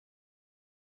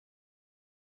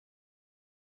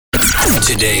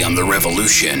Today on The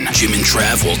Revolution, Jim and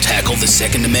Trav will tackle the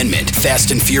Second Amendment,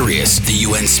 Fast and Furious, the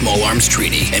UN Small Arms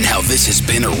Treaty, and how this has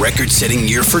been a record-setting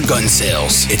year for gun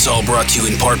sales. It's all brought to you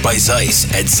in part by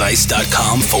Zeiss at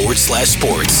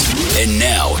zeiss.com/sports. And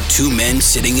now, two men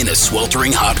sitting in a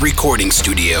sweltering hot recording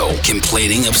studio,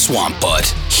 complaining of swamp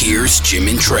butt. Here's Jim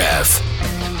and Trav.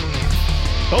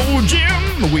 Oh,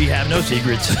 Jim, we have no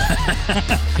secrets.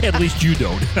 At least you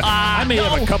don't. I may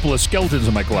have a couple of skeletons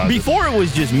in my closet. Before it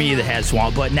was just me that had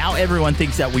swamp butt. Now everyone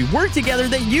thinks that we work together,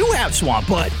 that you have swamp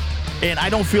butt. And I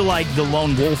don't feel like the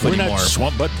lone wolf anymore. We're not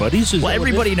swamp butt buddies? Well,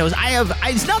 everybody knows.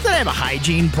 It's not that I have a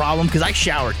hygiene problem, because I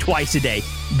shower twice a day,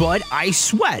 but I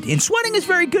sweat. And sweating is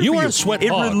very good for you. You are a sweat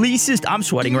hog. I'm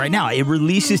sweating right now. It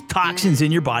releases toxins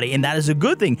in your body, and that is a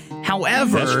good thing.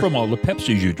 However... That's from all the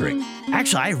Pepsis you drink.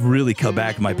 Actually, I really cut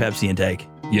back on my Pepsi intake.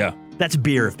 Yeah. That's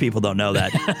beer, if people don't know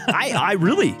that. I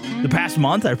really, the past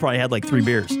month, I probably had like 3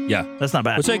 beers. Yeah. That's not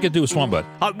bad. What's that got to do with swamp butt?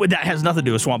 That has nothing to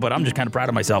do with swamp butt. I'm just kind of proud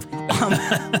of myself.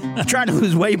 I'm trying to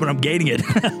lose weight, but I'm gaining it.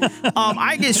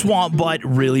 I get swamp butt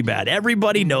really bad.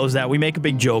 Everybody knows that. We make a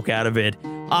big joke out of it.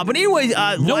 But anyways,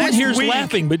 no one here's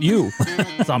laughing but you.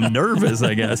 So I'm nervous,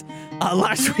 I guess.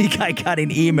 Last week, I got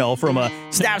an email from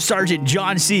Staff Sergeant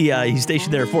John C. He's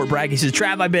stationed there at Fort Bragg. He says,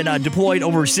 Trav, I've been deployed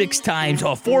over 6 times,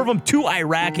 4 of them to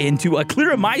Iraq, and to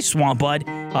clear my swamp butt,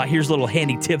 here's a little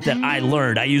handy tip that I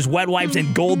learned. I use wet wipes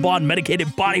and Gold Bond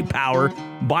medicated body powder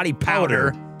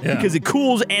because it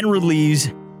cools and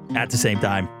relieves at the same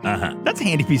time. That's a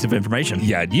handy piece of information.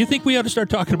 Yeah. Do you think we ought to start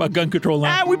talking about gun control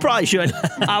now? We probably should.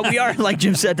 We are, like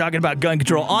Jim said, talking about gun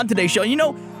control on today's show. You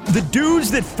know, the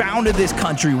dudes that founded this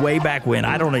country way back when,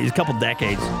 I don't know, a couple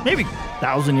decades, maybe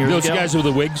 1,000 years ago. Those guys with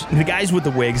the wigs? The guys with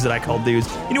the wigs that I call dudes.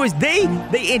 Anyways, they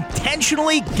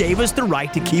intentionally gave us the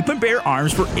right to keep and bear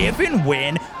arms for if and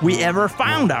when we ever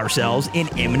found ourselves in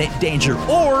imminent danger,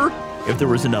 or if there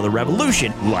was another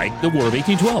revolution. Like the War of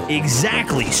 1812.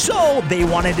 Exactly. So they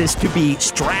wanted us to be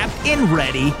strapped and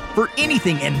ready for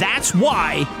anything, and that's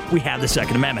why we have the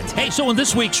Second Amendment. Hey, so in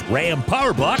this week's Ram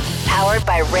Power Block... Powered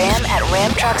by Ram at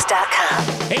ramtrucks.com.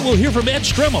 Hey, we'll hear from Ed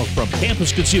Stremmel from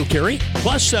Campus Concealed Carry.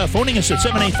 Plus, phoning us at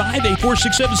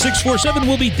 785-846-7647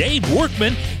 will be Dave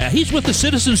Workman. He's with the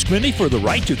Citizens Committee for the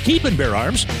Right to Keep and Bear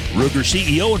Arms. Ruger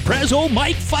CEO and President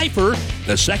Mike Pfeiffer.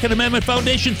 The Second Amendment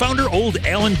Foundation founder, Old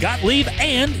Alan Gottlieb,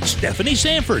 and Stephanie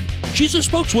Sanford. She's a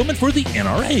spokeswoman for the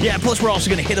NRA. Yeah, plus we're also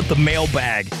going to hit up the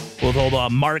mailbag with old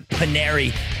Mark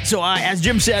Paneri. So as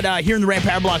Jim said, here in the Ram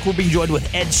Power Block, we'll be joined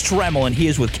with Ed Stremmel, and he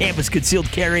is with Campus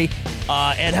Concealed Carry.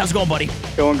 Ed, how's it going, buddy?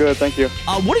 Going good, thank you.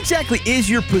 What exactly is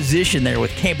your position there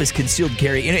with Campus Concealed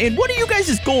Carry, and what are you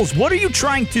guys' goals? What are you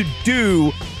trying to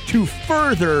do to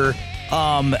further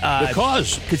the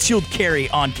cause concealed carry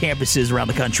on campuses around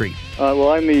the country?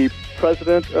 Well, I'm the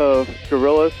president of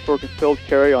Guerrillas for Concealed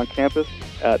Carry on campus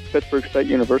at Pittsburgh State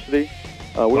University.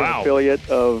 We're an affiliate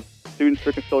of Students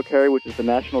for Concealed Carry, which is the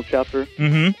national chapter.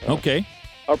 Mm-hmm. Okay.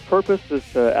 Our purpose is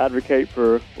to advocate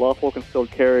for lawful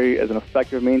concealed carry as an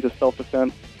effective means of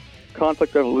self-defense.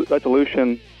 Conflict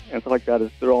resolution and stuff like that,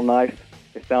 they're all nice.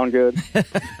 They sound good.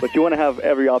 But you want to have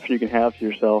every option you can have to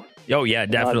yourself. Oh, yeah,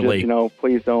 definitely. Not just,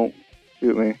 please don't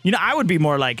shoot me. I would be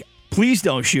more like, please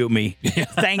don't shoot me.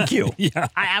 Thank you. Yeah.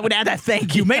 I would add that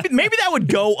thank you. Maybe that would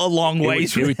go a long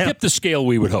ways. It would tip the scale,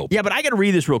 we would hope. Yeah, but I got to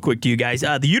read this real quick to you guys.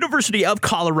 The University of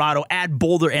Colorado at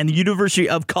Boulder and the University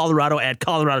of Colorado at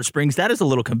Colorado Springs. That is a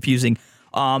little confusing.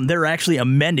 They're actually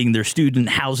amending their student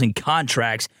housing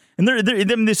contracts. And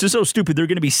this is so stupid. They're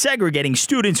going to be segregating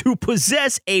students who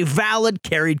possess a valid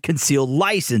carried concealed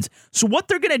license. So what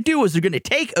they're going to do is they're going to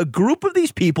take a group of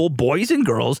these people, boys and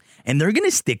girls, and they're going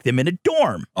to stick them in a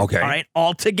dorm. Okay. All right.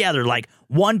 All together, like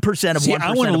 1% of 1%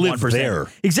 I want to of live 1%. there.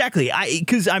 Exactly.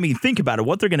 Because think about it.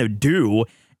 What they're going to do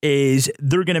is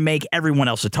they're going to make everyone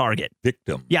else a target.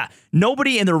 Victim. Yeah.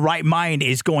 Nobody in their right mind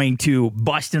is going to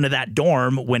bust into that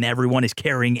dorm when everyone is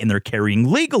carrying and they're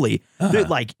carrying legally.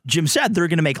 Like Jim said, they're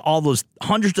going to make all those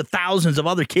hundreds of thousands of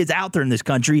other kids out there in this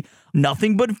country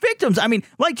nothing but victims. I mean,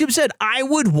 like Jim said, I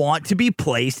would want to be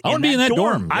placed in that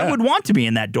dorm. Yeah. I would want to be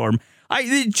in that dorm.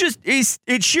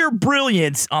 It's sheer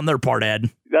brilliance on their part, Ed.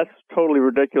 That's totally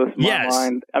ridiculous in my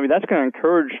mind. I mean, that's going to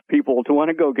encourage people to want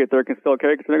to go get their concealed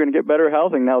carry because they're going to get better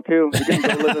housing now, too. They're going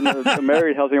to go live in the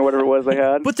married housing or whatever it was they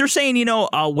had. But they're saying,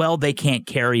 they can't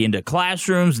carry into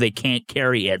classrooms. They can't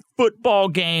carry at football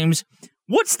games.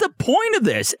 What's the point of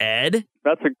this, Ed?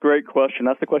 That's a great question.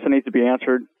 That's the question that needs to be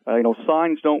answered.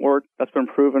 Signs don't work. That's been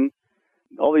proven.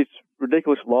 All these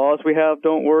ridiculous laws we have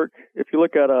don't work. If you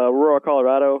look at rural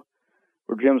Colorado,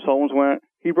 where Jim Holmes went,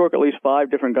 he broke at least 5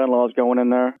 different gun laws going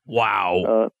in there.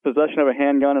 Wow. Possession of a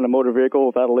handgun in a motor vehicle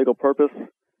without a legal purpose.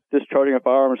 discharging a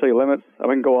firearm or city limits. I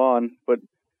can go on, but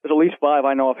there's at least 5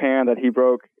 I know offhand that he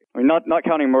broke. I mean, not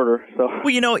counting murder. So,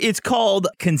 well, it's called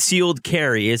concealed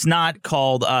carry. It's not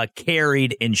called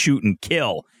carried and shoot and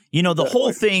kill. The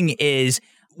whole thing is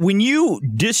when you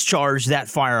discharge that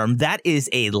firearm, that is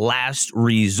a last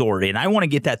resort. And I want to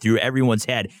get that through everyone's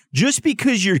head. Just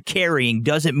because you're carrying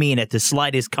doesn't mean at the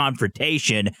slightest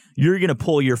confrontation, you're going to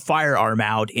pull your firearm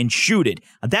out and shoot it.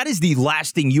 That is the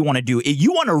last thing you want to do.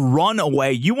 You want to run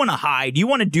away. You want to hide. You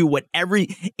want to do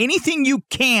anything you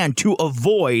can to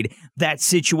avoid that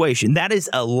situation. That is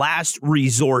a last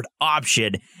resort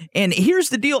option. And here's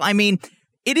the deal. I mean,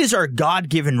 it is our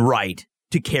God-given right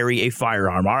to carry a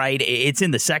firearm, all right? It's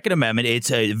in the Second Amendment.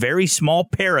 It's a very small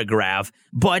paragraph.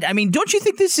 But, I mean, don't you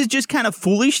think this is just kind of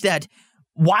foolish that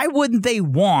why wouldn't they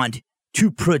want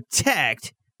to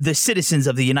protect the citizens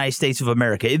of the United States of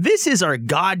America? This is our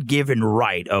God-given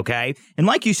right, okay? And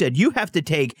like you said, you have to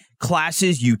take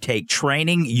classes, you take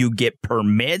training, you get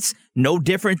permits, no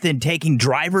different than taking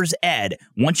driver's ed.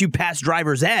 Once you pass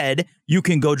driver's ed, you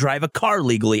can go drive a car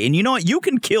legally. And you know what? You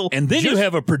can kill... And then you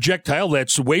have a projectile that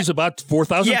weighs about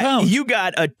 4,000 pounds. You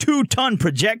got a 2-ton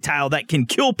projectile that can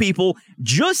kill people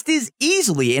just as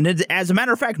easily. And as a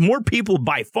matter of fact, more people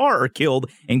by far are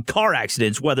killed in car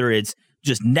accidents, whether it's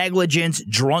just negligence,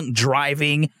 drunk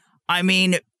driving. I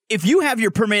mean, if you have your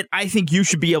permit, I think you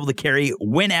should be able to carry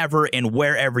whenever and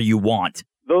wherever you want.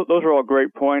 Those are all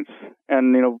great points.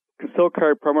 And, concealed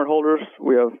carry permit holders,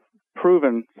 we have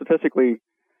proven statistically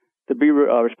to be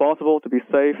responsible, to be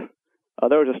safe.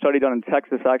 There was a study done in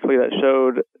Texas, actually, that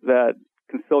showed that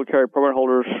concealed carry permit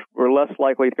holders were less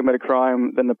likely to commit a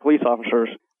crime than the police officers.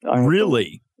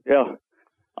 Really? Yeah.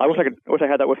 I wish I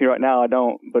had that with me right now. I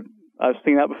don't, but I've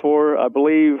seen that before. I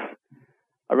believe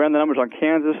I ran the numbers on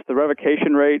Kansas. The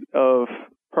revocation rate of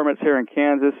permits here in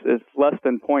Kansas is less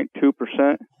than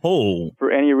 0.2%. Oh.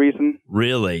 For any reason.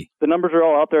 Really? The numbers are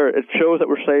all out there. It shows that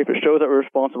we're safe. It shows that we're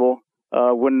responsible.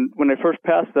 When they first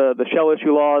passed the shell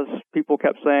issue laws, people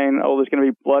kept saying, "Oh, there's going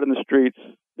to be blood in the streets.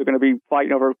 They're going to be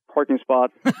fighting over parking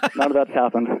spots." None of that's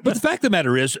happened. But the fact of the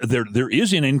matter is, there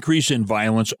is an increase in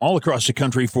violence all across the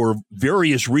country for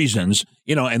various reasons,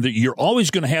 and you're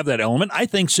always going to have that element. I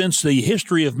think since the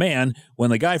history of man,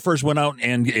 when the guy first went out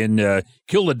and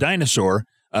killed a dinosaur,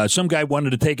 some guy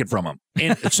wanted to take it from him.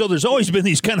 And so there's always been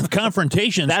these kind of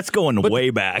confrontations. That's going way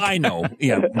back. I know.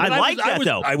 Yeah. I that,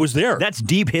 though. I was there. That's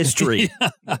deep history.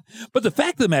 Yeah. But the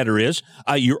fact of the matter is,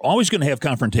 you're always going to have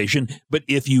confrontation. But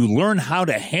if you learn how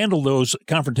to handle those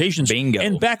confrontations Bingo.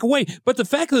 And back away. But the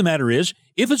fact of the matter is,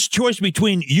 if it's a choice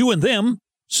between you and them,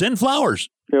 send flowers.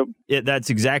 Yep. Yeah, that's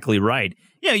exactly right.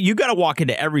 Yeah, you got to walk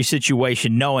into every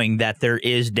situation knowing that there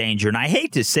is danger. And I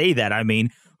hate to say that. I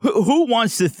mean, who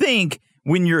wants to think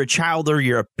when you're a child or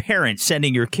you're a parent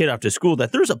sending your kid off to school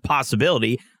that there's a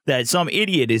possibility that some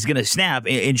idiot is going to snap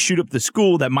and shoot up the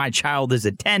school that my child is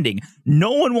attending?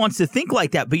 No one wants to think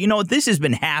like that. But you know what? This has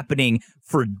been happening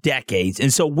for decades.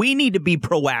 And so we need to be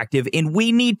proactive and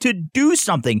we need to do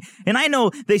something. And I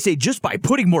know they say just by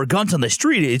putting more guns on the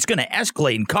street, it's going to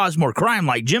escalate and cause more crime,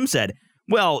 like Jim said.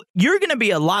 Well, you're going to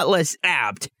be a lot less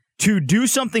apt to do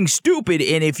something stupid.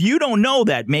 And if you don't know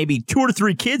that maybe 2 or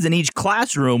 3 kids in each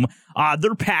classroom,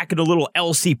 they're packing a little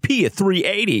LCP, a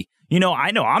 380.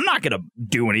 I know I'm not going to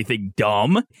do anything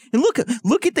dumb. And look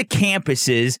at the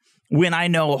campuses when I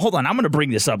know, hold on, I'm going to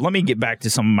bring this up. Let me get back to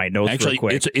some of my notes real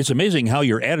quick. Actually, it's amazing how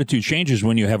your attitude changes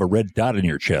when you have a red dot in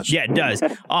your chest. Yeah, it does.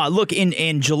 Look,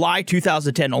 in July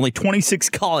 2010, only 26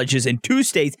 colleges in 2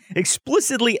 states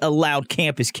explicitly allowed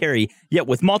campus carry. Yet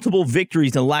with multiple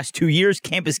victories in the last 2 years,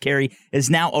 campus carry is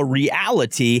now a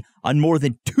reality on more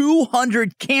than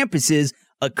 200 campuses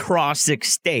across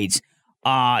 6 states.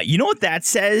 You know what that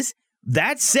says?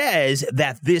 That says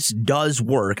that this does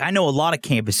work. I know a lot of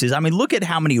campuses. I mean, look at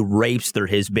how many rapes there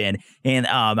has been. And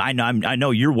I know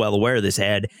you're well aware of this,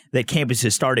 Ed, that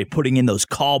campuses started putting in those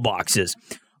call boxes.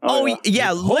 Oh,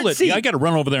 yeah. Hold it. See. I got to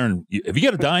run over there. And have you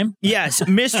got a dime? Yes,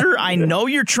 mister, I know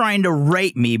you're trying to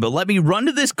rape me, but let me run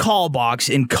to this call box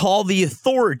and call the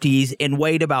authorities and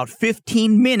wait about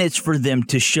 15 minutes for them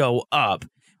to show up.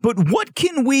 But what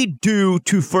can we do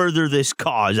to further this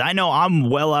cause? I know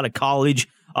I'm well out of college.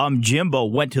 Jimbo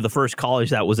went to the first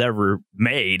college that was ever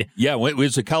made. Yeah, it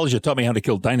was the college that taught me how to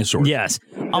kill dinosaurs. Yes.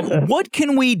 What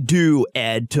can we do,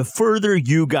 Ed, to further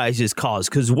you guys' cause?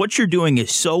 Because what you're doing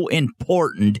is so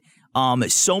important.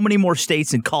 So many more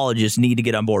states and colleges need to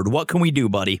get on board. What can we do,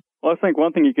 buddy? Well, I think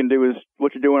one thing you can do is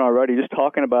what you're doing already, just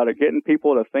talking about it, getting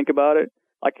people to think about it.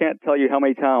 I can't tell you how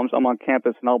many times I'm on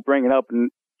campus and I'll bring it up and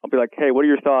I'll be like, hey, what are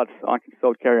your thoughts on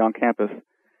concealed carry on campus?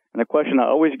 And the question I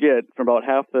always get from about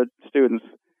half the students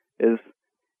is,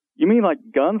 you mean like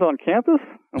guns on campus?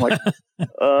 I'm like,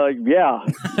 yeah.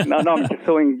 No, I'm just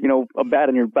throwing, a bat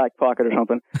in your back pocket or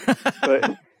something. But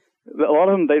a lot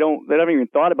of them, they haven't even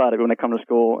thought about it when they come to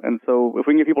school. And so if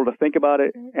we can get people to think about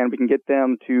it and we can get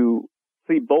them to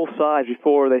see both sides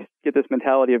before they get this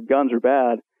mentality of guns are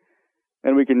bad,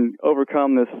 then we can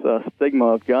overcome this stigma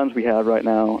of guns we have right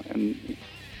now. And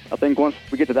I think once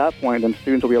we get to that point, then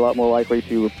students will be a lot more likely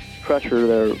to pressure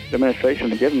their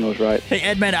administration to give them those rights. Hey,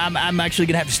 Edman, I'm actually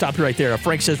going to have to stop you right there.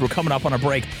 Frank says we're coming up on a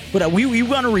break. But we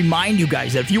want to remind you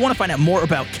guys that if you want to find out more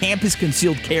about campus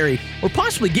concealed carry or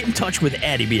possibly get in touch with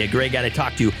Ed, he'd be a great guy to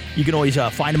talk to, you can always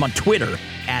find him on Twitter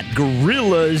at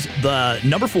Gorillas, the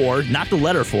number 4, not the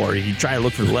letter 4. If you try to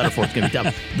look for the letter 4, it's going to be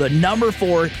tough. The number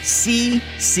 4,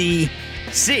 CCC.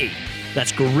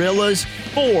 That's Gorillas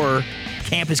 4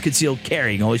 Campus Concealed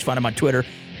Carry. You can always find him on Twitter.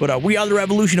 But we are The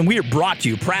Revolution, and we are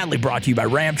proudly brought to you by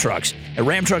Ram Trucks at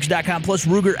ramtrucks.com, plus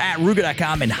Ruger at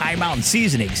Ruger.com, and High Mountain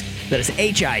Seasonings. That is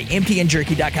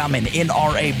HIMTNJerky.com and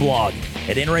NRA Blog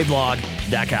at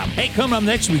NRAblog.com. Hey, coming up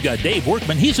next, we've got Dave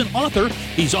Workman. He's an author.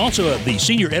 He's also the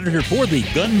senior editor for the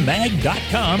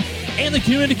gunmag.com and the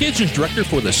communications director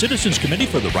for the Citizens Committee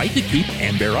for the Right to Keep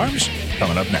and Bear Arms.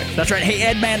 Coming up next. That's right. Hey,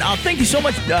 Ed, man, thank you so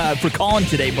much for calling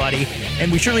today, buddy.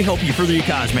 And we surely hope you further your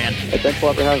cause, man. Hey, thanks a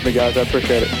lot for having me, guys. I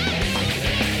appreciate it.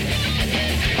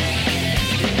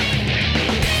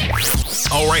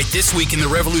 All right, this week in the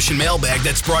Revolution Mailbag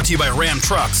that's brought to you by Ram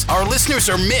Trucks, our listeners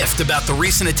are miffed about the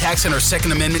recent attacks on our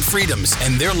Second Amendment freedoms,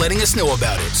 and they're letting us know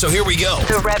about it. So here we go.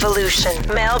 The Revolution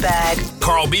Mailbag.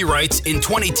 Carl B. writes, in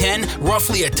 2010,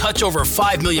 roughly a touch over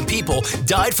 5 million people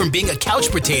died from being a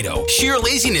couch potato. Sheer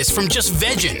laziness from just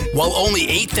vegging, while only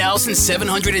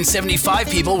 8,775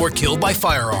 people were killed by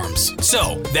firearms.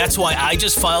 So, that's why I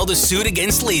just filed a suit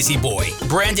against Lazy Boy.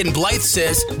 Brandon Blythe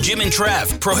says, Jim and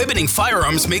Trav, prohibiting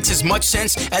firearms makes as much sense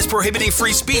as prohibiting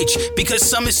free speech because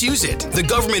some misuse it. The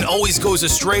government always goes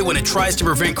astray when it tries to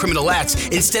prevent criminal acts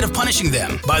instead of punishing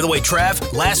them. By the way,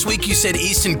 Trav, last week you said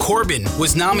Easton Corbin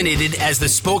was nominated as the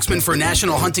spokesman for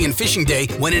National Hunting and Fishing Day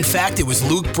when in fact it was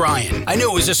Luke Bryan. I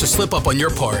know it was just a slip up on your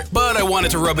part, but I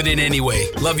wanted to rub it in anyway.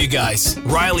 Love you guys.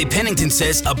 Riley Pennington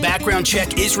says a background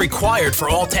check is required for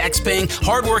all tax-paying,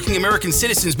 hardworking American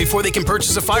citizens before they can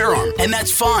purchase a firearm. And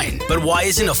that's fine. But why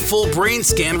isn't a full brain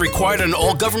scan required on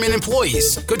all government employees?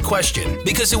 Good question.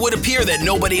 Because it would appear that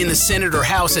nobody in the Senate or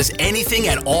House has anything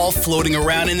at all floating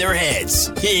around in their heads.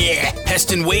 Yeah.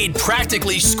 Heston Wade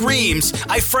practically screams,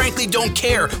 I frankly don't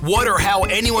care what or how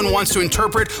anyone wants to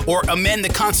interpret or amend the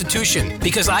Constitution,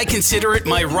 because I consider it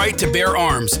my right to bear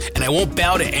arms, and I won't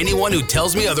bow to anyone who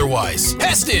tells me otherwise.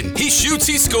 Heston, he shoots,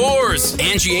 he scores!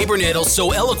 Angie Abernettle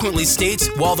so eloquently states,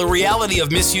 while the reality of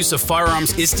misuse of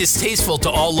firearms is distasteful to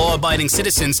all law-abiding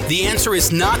citizens, the answer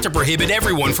is not to prohibit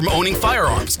everyone from owning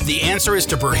firearms. The answer is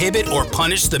to prohibit or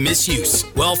punish the misuse.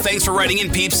 Well, thanks for writing in,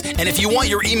 peeps, and if you want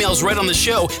your emails read on the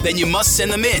show, then you must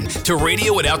send them in to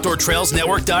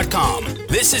radio@outdoortrailsnetwork.com.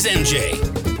 This is MJ.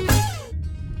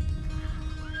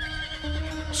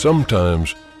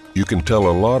 Sometimes you can tell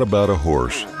a lot about a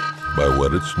horse by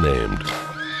what it's named.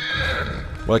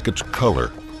 Like its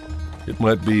color. It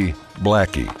might be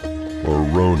Blackie, or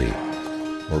Roni,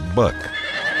 or Buck.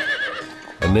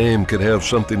 A name could have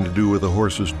something to do with a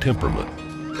horse's temperament,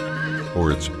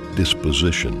 or its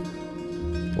disposition,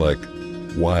 like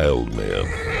Wild Man,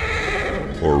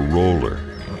 or Roller,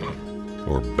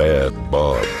 or Bad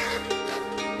Bob.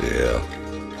 Yeah,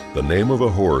 the name of a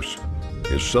horse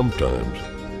is sometimes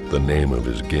the name of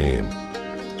his game.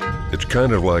 It's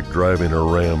kind of like driving a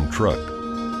Ram truck.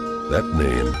 That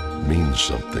name means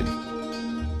something.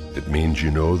 It means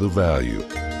you know the value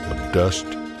of dust,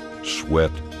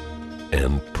 sweat,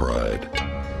 and pride.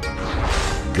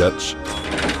 Guts,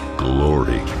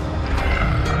 glory.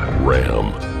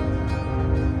 Ram.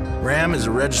 Ram is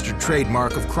a registered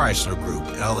trademark of Chrysler Group,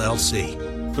 LLC.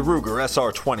 The Ruger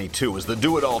SR-22 is the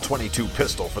do-it-all .22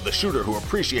 pistol for the shooter who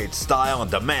appreciates style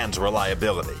and demands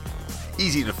reliability.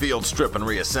 Easy to field, strip, and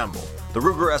reassemble, the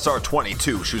Ruger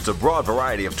SR-22 shoots a broad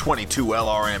variety of .22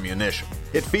 LR ammunition.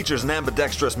 It features an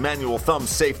ambidextrous manual thumb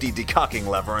safety decocking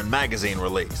lever and magazine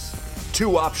release,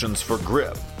 2 options for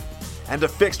grip, and a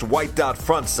fixed white dot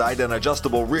front sight and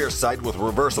adjustable rear sight with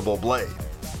reversible blade.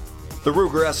 The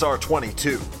Ruger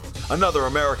SR-22, another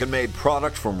American-made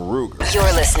product from Ruger.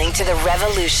 You're listening to The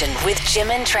Revolution with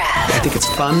Jim and Trav. I think it's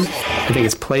fun. I think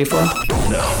it's playful.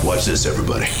 No, watch this,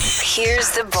 everybody.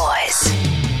 Here's the boys.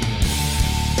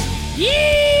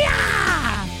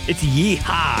 Yeehaw! It's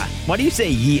yeehaw. Why do you say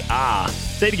yee-ah?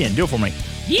 Say it again. Do it for me.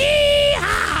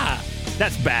 Yeehaw!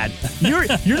 That's bad. You're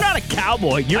not a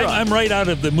cowboy. I'm right out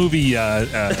of the movie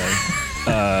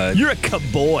You're a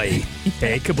cowboy.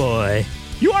 Hey, cowboy.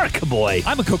 You are a cowboy.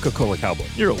 I'm a Coca-Cola cowboy.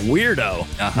 You're a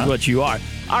weirdo. Is what you are.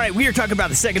 All right, we are talking about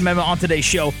the Second Amendment on today's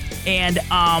show. And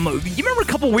you remember a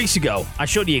couple weeks ago, I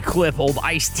showed you a clip, old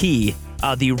Ice-T,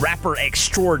 the rapper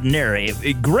extraordinaire,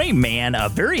 a great man,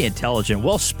 very intelligent,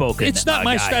 well-spoken It's not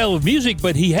my guy. style of music,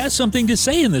 but he has something to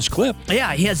say in this clip.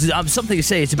 Yeah, he has something to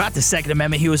say. It's about the Second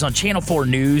Amendment. He was on Channel 4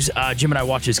 News. Jim and I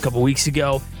watched this a couple weeks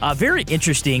ago. Very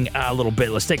interesting little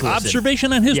bit. Let's take a listen.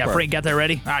 Observation on his part. part. Frank got that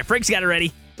ready? All right, Frank's got it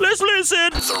ready. Let's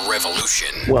listen. The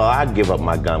Revolution. Well, I'd give up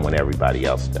my gun when everybody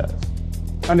else does.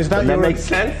 And is that Doesn't that make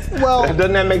sense? Well,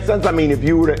 doesn't that make sense? I mean, if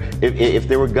you were to, if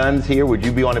there were guns here, would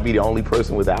you want to be the only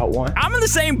person without one? I'm in the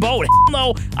same boat.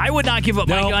 No, I would not give up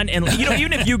my gun. And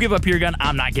even if you give up your gun,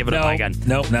 I'm not giving up my gun.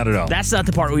 No, not at all. That's not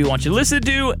the part we want you to listen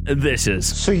to. This is.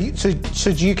 So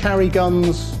do you carry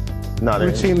guns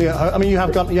routinely at home? I mean, you have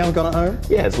a gun at home?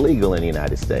 Yeah, it's legal in the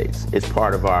United States. It's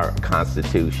part of our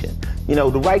Constitution. You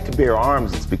know, the right to bear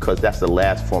arms is because that's the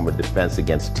last form of defense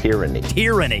against tyranny.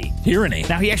 Tyranny.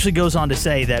 Now, he actually goes on to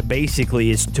say that basically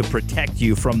is to protect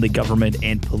you from the government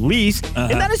and police.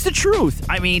 And that is the truth.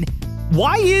 I mean,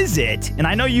 why is it, and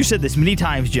I know you said this many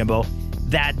times, Jimbo,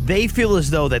 that they feel as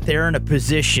though that they're in a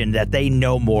position that they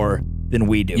know more than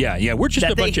we do. Yeah, we're just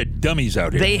a bunch of dummies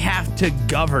out here. They have to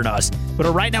govern us. But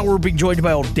right now we're being joined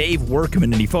by old Dave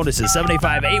Workman, and he phoned us at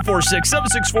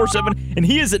 785-846-7647, and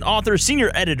he is an author, senior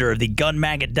editor of the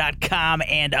gunmagnet.com,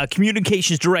 and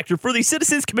communications director for the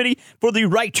Citizens Committee for the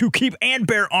Right to Keep and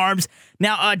Bear Arms.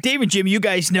 Now, Dave and Jim, you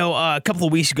guys know a couple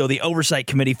of weeks ago, the Oversight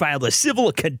Committee filed a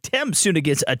civil contempt suit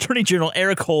against Attorney General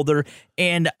Eric Holder,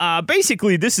 and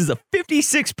basically this is a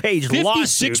 56-page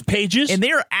lawsuit. 56 pages? And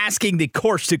they're asking the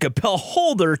courts to compel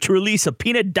Holder to release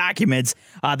subpoenaed documents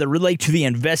that relate to the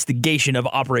investigation of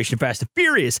Operation Fast and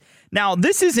Furious. Now,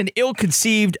 this is an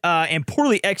ill-conceived and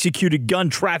poorly executed gun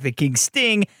trafficking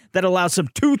sting that allows some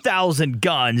 2,000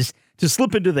 guns to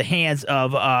slip into the hands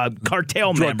of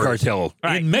cartel Drug members. cartel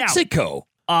in Mexico.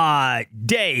 Now,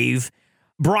 Dave,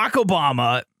 Barack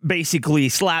Obama basically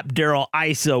slapped Daryl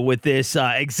Issa with this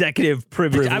executive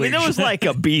privilege. I mean, that was like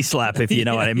a B slap, if you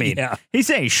know what I mean. Yeah. He's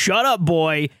saying, shut up,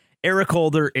 boy. Eric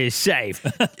Holder is safe.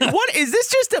 What is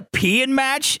this, just a peeing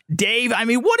match, Dave? I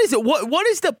mean, what is it? What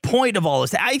is the point of all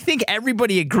this? I think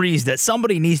everybody agrees that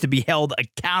somebody needs to be held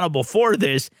accountable for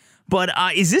this, but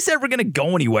is this ever going to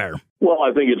go anywhere? Well,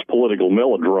 I think it's political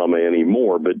melodrama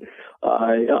anymore, but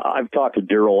I've talked to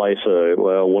Daryl Issa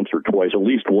once or twice, at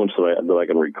least once that I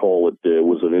can recall. It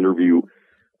was an interview.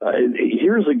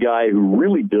 Here's a guy who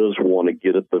really does want to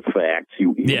get at the facts. He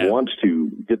wants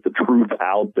to get the truth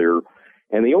out there.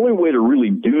 And the only way to really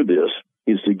do this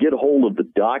is to get hold of the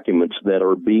documents that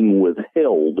are being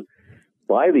withheld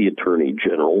by the Attorney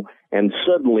General. And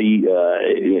suddenly,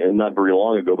 not very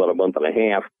long ago, about a month and a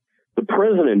half, the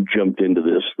president jumped into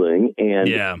this thing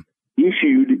and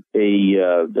issued a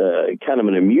kind of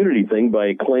an immunity thing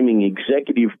by claiming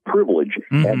executive privilege.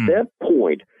 Mm-hmm. At that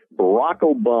point, Barack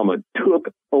Obama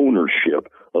took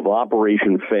ownership of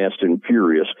Operation Fast and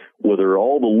Furious, whether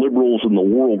all the liberals in the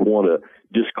world want to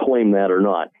disclaim that or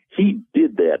not. He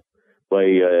did that by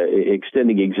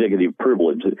extending executive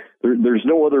privilege. There's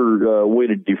no other way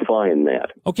to define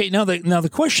that. Okay, now the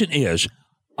question is,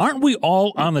 aren't we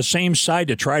all on the same side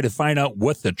to try to find out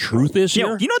what the truth is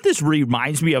here? You know what this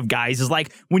reminds me of, guys, is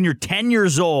like when you're 10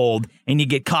 years old and you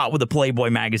get caught with a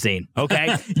Playboy magazine,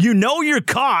 okay? You know you're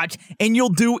caught and you'll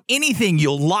do anything.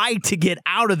 You'll lie to get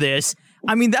out of this.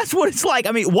 I mean, that's what it's like.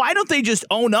 I mean, why don't they just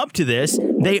own up to this?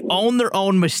 They own their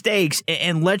own mistakes,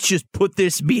 and let's just put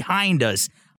this behind us.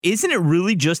 Isn't it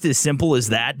really just as simple as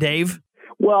that, Dave?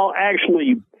 Well,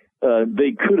 actually,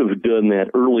 they could have done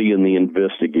that early in the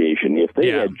investigation. If they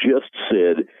had just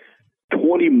said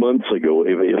 20 months ago,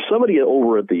 if somebody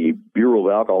over at the Bureau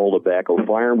of Alcohol, Tobacco,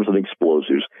 Firearms, and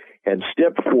Explosives had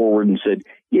stepped forward and said,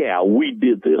 yeah, we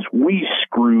did this. We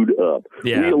screwed up.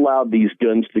 Yeah. We allowed these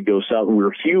guns to go south.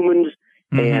 We're humans.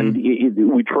 And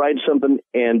we tried something,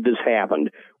 and this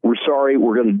happened. We're sorry.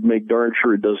 We're going to make darn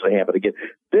sure it doesn't happen again.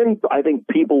 Then I think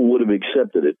people would have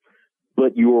accepted it.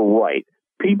 But you're right.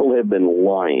 People have been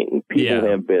lying. People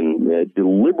have been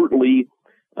deliberately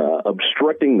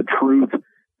obstructing the truth.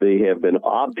 They have been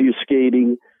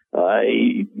obfuscating.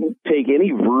 Take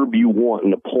any verb you want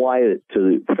and apply it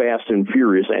to Fast and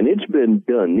Furious, and it's been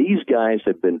done. These guys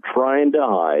have been trying to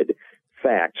hide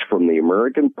facts from the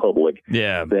American public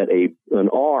that an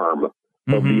arm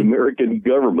of the American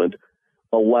government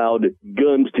allowed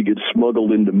guns to get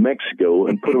smuggled into Mexico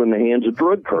and put them in the hands of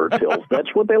drug cartels.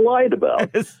 That's what they lied about.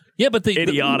 Yeah, but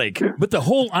idiotic. But the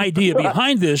whole idea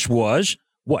behind this was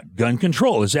what? Gun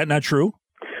control. Is that not true?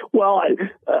 Well,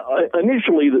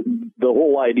 initially the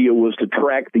whole idea was to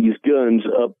track these guns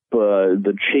up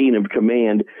the chain of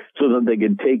command so that they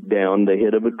could take down the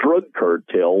head of a drug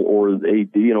cartel or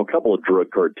a couple of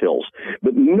drug cartels.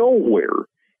 But nowhere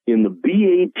in the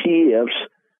BATF's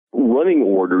running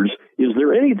orders is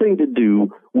there anything to do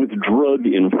with drug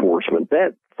enforcement.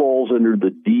 That falls under the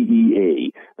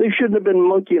DEA. They shouldn't have been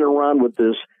monkeying around with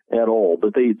this at all,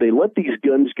 but they let these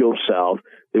guns go south.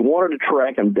 They wanted to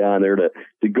track them down there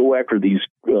to go after these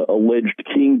alleged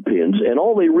kingpins, and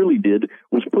all they really did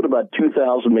was put about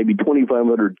 2,000, maybe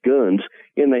 2,500 guns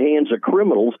in the hands of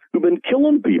criminals who've been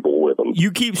killing people with them.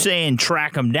 You keep saying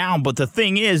track them down, but the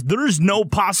thing is, there's no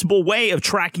possible way of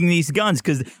tracking these guns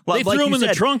because they threw them in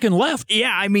the trunk and left.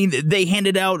 Yeah, I mean, they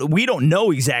handed out, we don't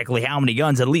know exactly how many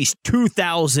guns, at least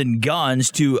 2,000 guns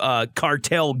to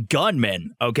cartel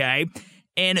gunmen, okay?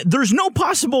 And there's no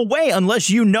possible way, unless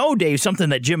you know, Dave, something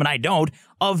that Jim and I don't,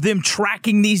 of them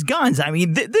tracking these guns. I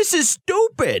mean, this is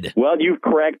stupid. Well, you've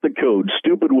cracked the code.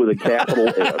 Stupid with a capital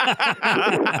S.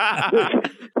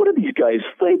 What are these guys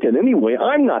thinking? Anyway,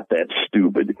 I'm not that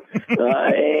stupid.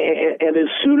 And as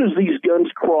soon as these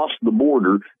guns crossed the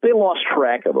border, they lost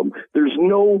track of them. There's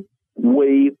no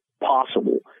way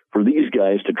possible for these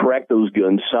guys to track those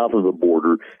guns south of the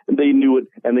border, and they knew it,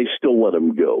 and they still let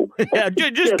them go. Yeah,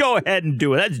 just go ahead and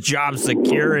do it. That's job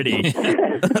security.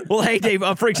 Well, hey, Dave,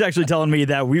 Frank's actually telling me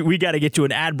that we got to get to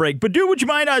an ad break. But, dude, would you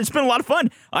mind? It's been a lot of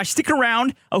fun. Stick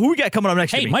around. Who we got coming up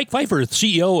next? Hey, Mike Pfeiffer,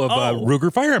 CEO of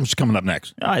Ruger Firearms, coming up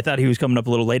next. I thought he was coming up a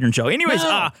little later in the show. Anyways,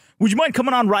 would you mind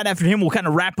coming on right after him? We'll kind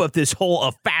of wrap up this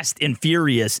whole Fast and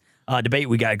Furious debate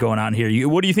we got going on here.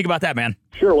 What do you think about that, man?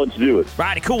 Sure, let's do it.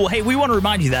 Right, cool. Well, hey, we want to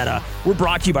remind you that we're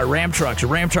brought to you by Ram Trucks at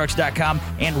ramtrucks.com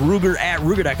and Ruger at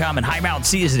Ruger.com and High Mountain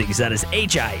Seasonings. That is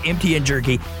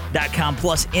HIMTNJerky.com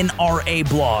plus NRA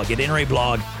Blog at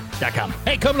NRAblog.com.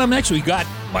 Hey, coming up next, we got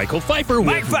Michael Pfeiffer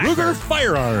with Ruger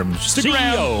Firearms. Stick CEO,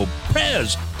 around.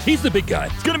 Prez. He's the big guy.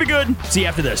 It's going to be good. See you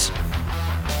after this.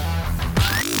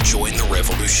 Join the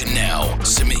revolution now.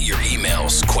 Submit your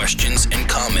emails, questions, and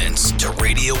comments to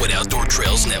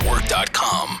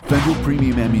radio@OutdoorTrailsNetwork.com. Federal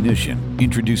Premium Ammunition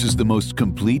introduces the most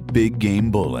complete big game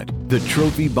bullet. The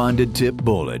Trophy Bonded Tip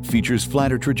Bullet features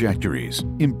flatter trajectories,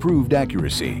 improved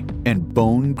accuracy, and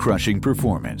bone-crushing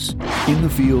performance. In the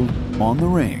field, on the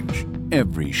range,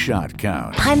 every shot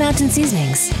counts. High Mountain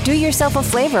Seasonings. Do yourself a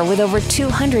flavor with over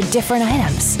 200 different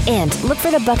items. And look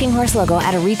for the Bucking Horse logo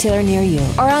at a retailer near you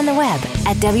or on the web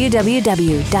at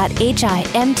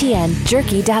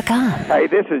www.himtnjerky.com. Hey,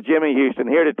 this is Jimmy Houston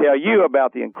here to tell you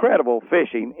about the incredible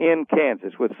fishing in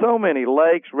Kansas. With so many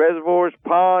lakes, reservoirs,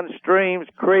 ponds, streams,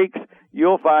 creeks,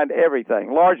 you'll find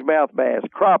everything. Largemouth bass,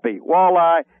 crappie,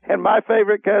 walleye, and my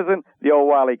favorite cousin, the old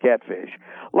wily catfish.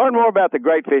 Learn more about the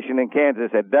great fishing in Kansas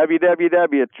at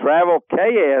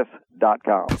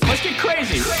www.travelks.com. Let's get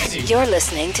crazy. You're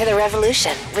listening to The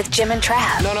Revolution with Jim and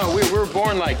Trav. No, we're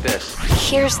born like this.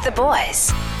 Here's the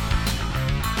boys.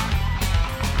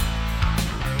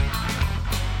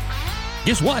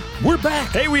 Guess what? We're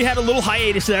back. Hey, we had a little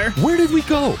hiatus there. Where did we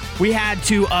go? We had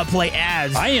to play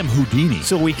ads. I am Houdini.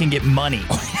 So we can get money.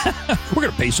 We're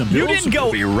going to pay some bills. You didn't go.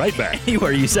 We'll be right back.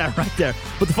 Anywhere, you sat right there.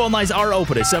 But the phone lines are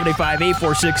open at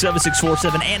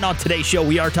 785-846-7647. And on today's show,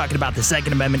 we are talking about the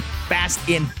Second Amendment, Fast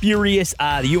and Furious,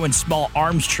 the UN Small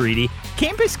Arms Treaty.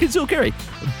 Campus can still carry.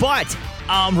 But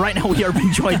right now we are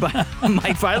being joined by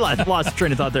Mike Pfeiffer. I lost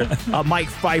train of thought there. Mike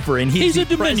Pfeiffer, and he's a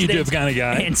diminutive kind of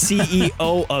guy. And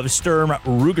CEO of Sturm,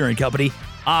 Ruger and Company.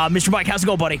 Mr. Mike, how's it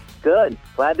going, buddy? Good.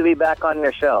 Glad to be back on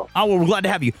your show. Oh, well, we're glad to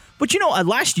have you. But,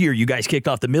 last year you guys kicked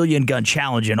off the Million Gun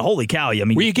Challenge, and holy cow, I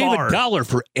mean, you gave $1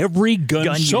 for every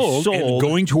gun sold and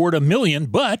going toward $1 million,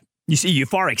 but you see, you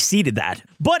far exceeded that.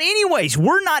 But anyways,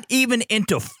 we're not even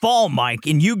into fall, Mike,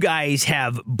 and you guys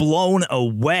have blown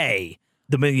away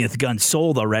the millionth gun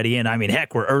sold already. And I mean,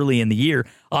 heck, we're early in the year.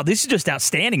 This is just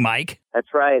outstanding, Mike. That's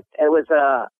right. It was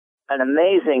an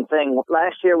amazing thing.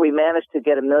 Last year, we managed to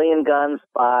get 1 million guns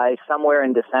by somewhere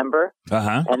in December.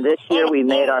 And this year, we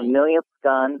made our millionth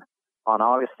gun on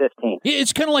August 15th.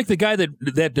 It's kind of like the guy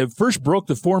that first broke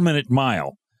the 4-minute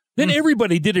mile. Then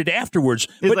everybody did it afterwards.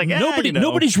 But like,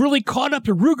 nobody's really caught up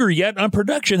to Ruger yet on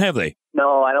production, have they?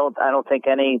 No, I don't think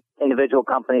any individual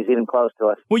company is even close to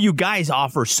us. Well, you guys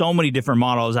offer so many different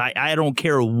models. I don't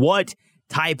care what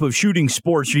type of shooting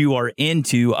sports you are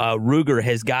into. Ruger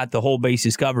has got the whole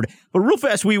bases covered. But real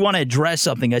fast, we want to address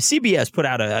something. CBS put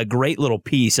out a great little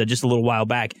piece just a little while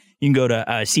back. You can go to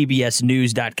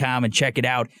cbsnews.com and check it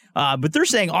out. But they're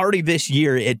saying already this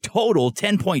year, in total,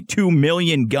 10.2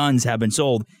 million guns have been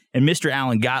sold. And Mr.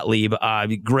 Alan Gottlieb,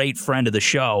 great friend of the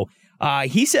show,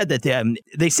 He said that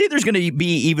they say there's going to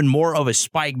be even more of a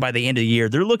spike by the end of the year.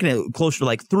 They're looking at closer to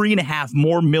like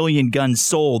 3.5 million guns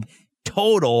sold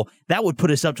total. That would put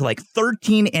us up to like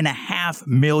 13.5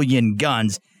 million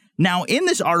guns. Now, in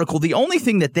this article, the only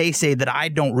thing that they say that I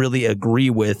don't really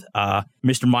agree with,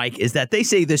 Mr. Mike, is that they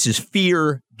say this is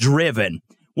fear-driven.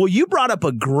 Well, you brought up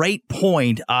a great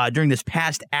point during this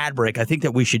past ad break I think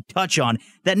that we should touch on,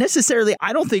 that necessarily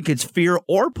I don't think it's fear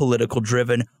or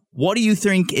political-driven. What do you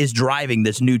think is driving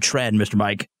this new trend, Mr.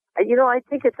 Mike? I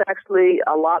think it's actually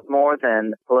a lot more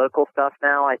than political stuff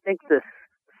now. I think this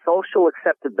social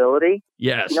acceptability.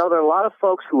 Yes. There are a lot of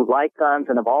folks who like guns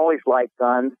and have always liked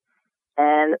guns.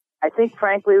 And I think,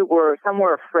 frankly, we're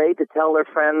somewhere afraid to tell their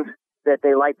friends that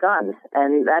they like guns.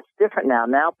 And that's different now.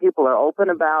 Now people are open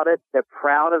about it. They're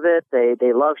proud of it.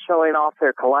 They love showing off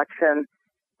their collection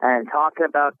and talking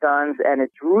about guns. And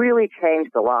it's really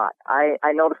changed a lot. I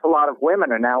notice a lot of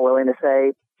women are now willing to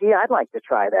say, gee, I'd like to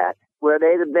try that. Where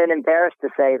they'd have been embarrassed to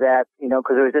say that, because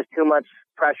there was just too much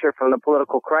pressure from the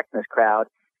political correctness crowd.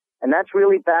 And that's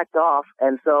really backed off.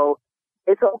 And so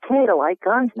it's okay to like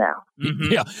guns now.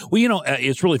 Mm-hmm. Yeah. Well,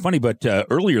 it's really funny, but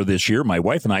earlier this year, my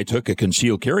wife and I took a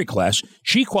concealed carry class.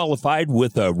 She qualified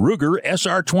with a Ruger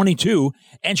SR22,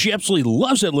 and she absolutely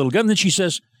loves that little gun. Then she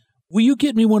says, will you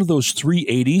get me one of those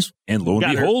 380s? And lo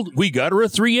and behold, we got her a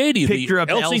 380. Picked her up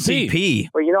the LCP.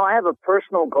 Well, I have a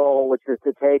personal goal, which is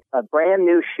to take a brand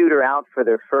new shooter out for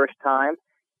their first time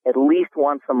at least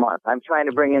once a month. I'm trying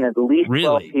to bring in at least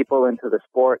 12 people into the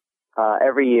sport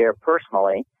every year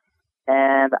personally.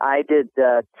 And I did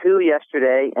 2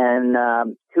 yesterday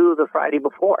and 2 the Friday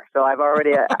before. So I've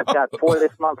got 4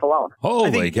 this month alone.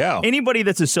 Holy cow. Anybody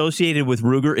that's associated with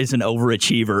Ruger is an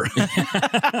overachiever.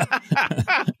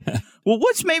 Well,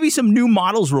 what's maybe some new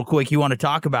models real quick you want to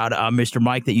talk about, Mr.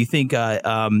 Mike, that you think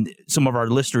some of our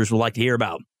listeners would like to hear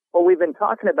about? Well, we've been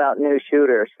talking about new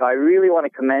shooters. So I really want to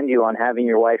commend you on having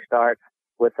your wife start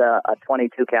with a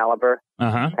 22 caliber.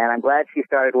 And I'm glad she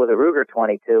started with a Ruger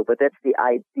 22, but that's the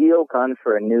ideal gun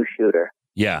for a new shooter.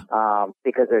 Yeah.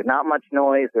 Because there's not much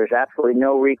noise, there's absolutely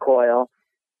no recoil,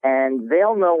 and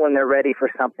they'll know when they're ready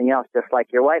for something else, just like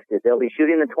your wife did. They'll be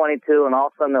shooting the 22, and all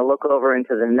of a sudden they'll look over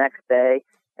into the next bay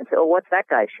and say, oh, what's that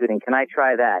guy shooting? Can I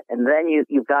try that? And then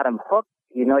you've got them hooked.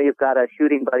 You've got a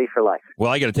shooting buddy for life.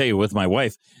 Well, I got to tell you, with my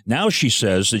wife, now she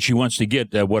says that she wants to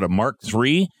get, a Mark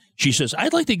III? She says,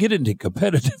 I'd like to get into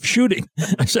competitive shooting.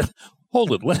 I said,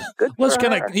 hold it.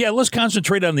 Let's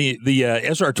concentrate on the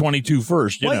SR22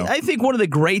 first. I think one of the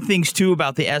great things, too,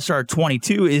 about the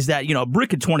SR22 is that, a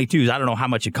brick of 22s, I don't know how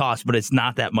much it costs, but it's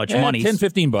not that much money.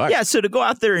 $10-15. Yeah, so to go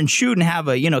out there and shoot and have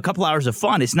a couple hours of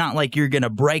fun, it's not like you're going to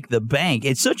break the bank.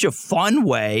 It's such a fun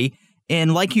way.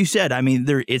 And like you said,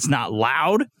 it's not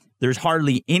loud. There's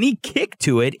hardly any kick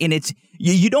to it, and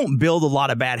you don't build a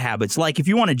lot of bad habits. Like if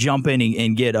you want to jump in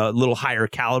and get a little higher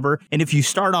caliber, and if you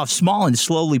start off small and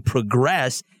slowly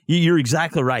progress, you're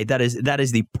exactly right. That is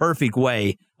the perfect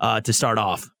way to start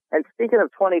off. And speaking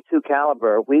of 22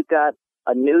 caliber, we've got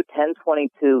a new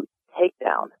 1022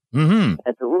 takedown. Mm-hmm.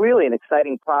 It's really an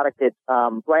exciting product. It's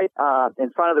right in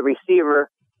front of the receiver.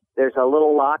 There's a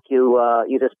little lock.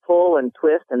 You just pull and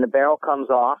twist, and the barrel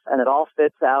comes off, and it all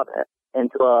fits out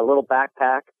into a little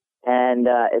backpack, and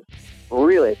it's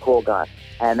really a cool gun.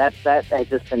 And that has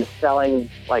just been selling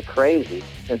like crazy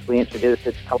since we introduced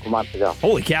it a couple months ago.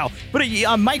 Holy cow. But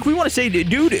Mike, we want to say,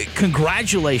 dude,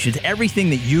 congratulations. Everything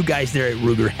that you guys there at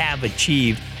Ruger have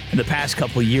achieved in the past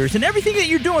couple of years, and everything that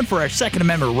you're doing for our Second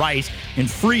Amendment rights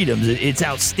and freedoms. It's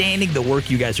outstanding, the work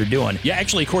you guys are doing. Yeah,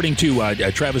 actually, according to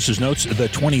Travis's notes, the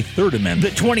 23rd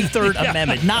Amendment. The 23rd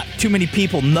Amendment. Not too many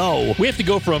people know. We have to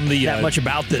go from that much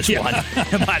about this one.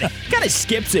 But it kind of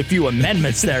skips a few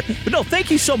amendments there. But no,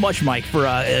 thank you so much, Mike, for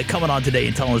coming on today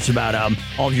and telling us about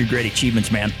all of your great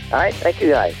achievements, man. All right, thank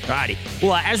you, guys. All righty.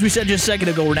 Well, as we said just a second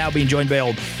ago, we're now being joined by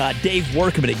old Dave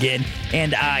Workman again,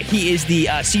 and he is the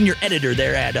senior editor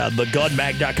there at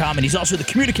thegunmag.com, and he's also the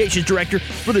communications director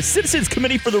for the Citizens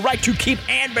Committee for the Right to Keep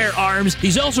and Bear Arms.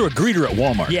 He's also a greeter at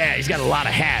Walmart. Yeah, he's got a lot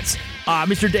of hats.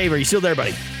 Mr. Dave, are you still there,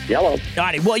 buddy? Hello.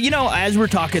 Alrighty. Well, as we're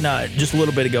talking just a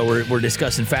little bit ago, we're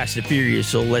discussing Fast and Furious,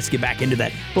 so let's get back into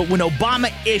that. But when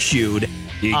Obama issued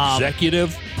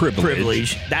executive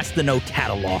privilege, that's the no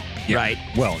tattle law, right?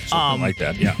 Well, something like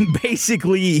that, yeah.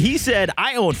 Basically, he said,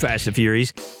 I own Fast and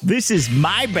Furious. This is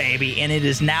my baby, and it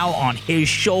is now on his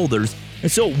shoulders.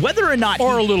 And so whether or not...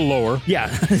 Or a little lower. Yeah.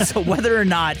 So whether or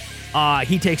not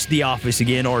he takes the office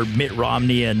again, or Mitt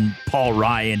Romney and Paul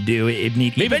Ryan do,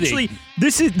 eventually,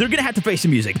 they're going to have to face the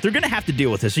music. They're going to have to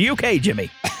deal with this. Are you okay, Jimmy?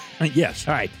 Yes.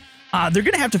 All right. They're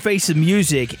going to have to face some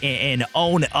music and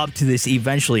own up to this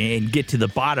eventually and get to the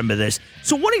bottom of this.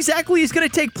 So what exactly is going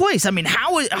to take place? I mean,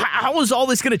 how is all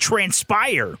this going to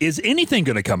transpire? Is anything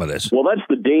going to come of this? Well, that's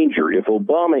the danger. If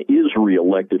Obama is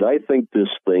reelected, I think this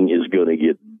thing is going to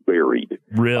get buried.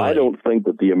 Really? I don't think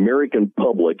that the American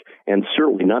public, and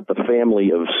certainly not the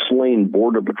family of slain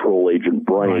Border Patrol agent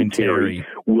Brian Terry,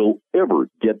 will ever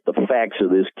get the facts of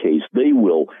this case. They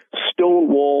will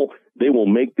stonewall. They will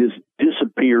make this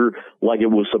disappear like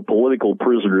it was a political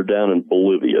prisoner down in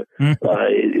Bolivia.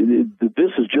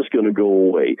 This is just going to go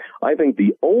away. I think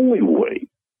the only way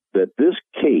that this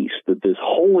case, that this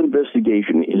whole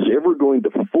investigation is ever going to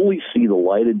fully see the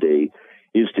light of day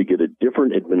is to get a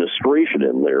different administration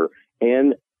in there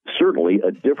and certainly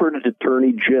a different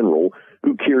attorney general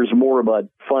who cares more about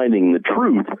finding the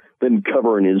truth than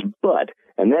covering his butt.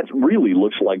 And that really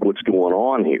looks like what's going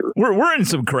on here. We're in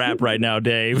some crap right now,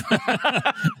 Dave.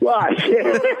 I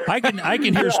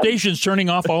can hear stations turning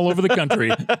off all over the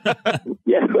country.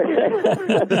 Yeah.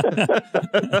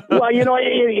 Well, you know,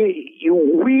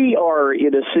 we are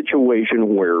in a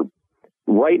situation where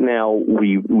right now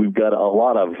we've got a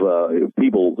lot of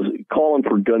people calling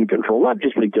for gun control, not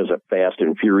just because of Fast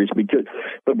and Furious,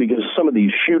 but because some of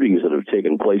these shootings that have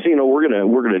taken place. You know, we're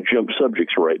gonna jump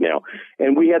subjects right now,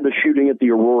 and we had the shooting at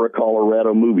the Aurora,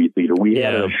 Colorado movie theater. We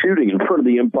had a shooting in front of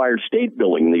the Empire State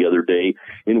Building the other day,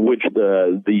 in which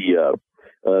the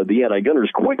anti-gunners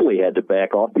quickly had to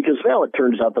back off because now it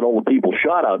turns out that all the people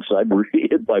shot outside were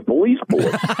hit by police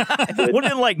bullets. Wasn't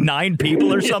it like 9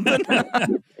 people or something?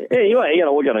 Hey, you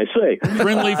know, what can I say?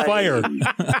 Friendly fire.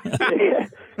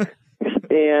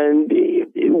 And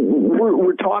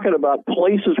we're talking about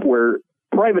places where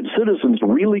private citizens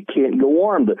really can't go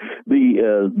armed.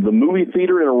 The movie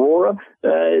theater in Aurora,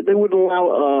 they wouldn't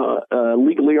allow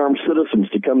legally armed citizens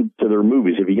to come to their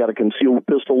movies. If you got a concealed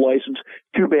pistol license,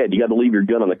 too bad. You got to leave your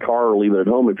gun in the car or leave it at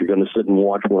home if you're going to sit and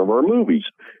watch one of our movies.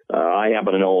 I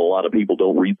happen to know a lot of people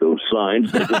don't read those signs.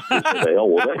 They just say, the hell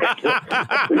with that.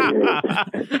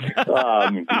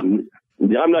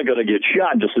 I'm not going to get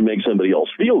shot just to make somebody else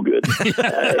feel good.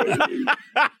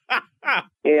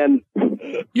 And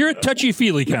you're a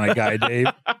touchy-feely kind of guy, Dave.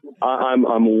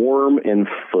 I'm warm and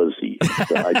fuzzy.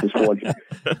 I just want you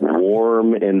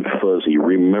warm and fuzzy.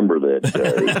 Remember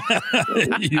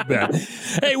that. You bet.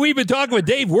 Hey, we've been talking with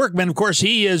Dave Workman. Of course,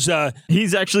 he's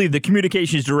actually the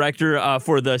communications director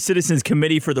for the Citizens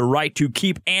Committee for the Right to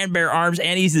Keep and Bear Arms,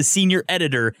 and he's the senior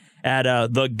editor at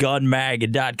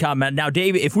thegunmag.com. Now,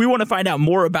 Dave, if we want to find out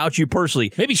more about you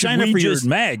personally, maybe sign up for your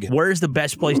mag. Where's the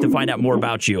best place to find out more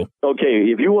about you? Okay,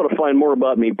 if you want to find more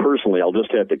about me personally, I'll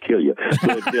just have to kill you.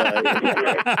 But,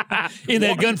 in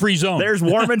that gun-free zone. There's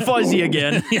warm and fuzzy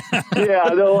again.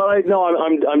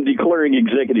 I'm declaring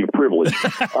executive privilege.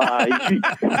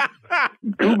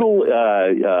 Google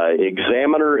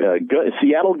Examiner,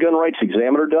 Seattle Gun Rights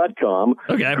Examiner.com.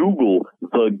 Okay. Google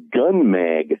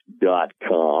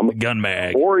thegunmag.com.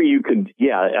 Gunmag. Or you can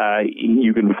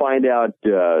find out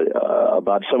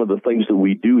about some of the things that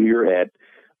we do here at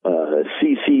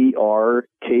ccrkba.org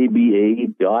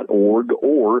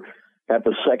or at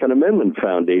the Second Amendment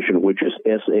Foundation, which is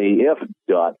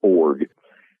saf.org.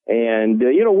 And,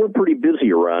 we're pretty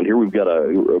busy around here. We've got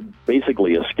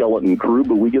basically a skeleton crew,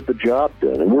 but we get the job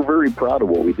done, and we're very proud of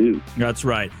what we do. That's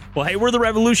right. Well, hey, we're The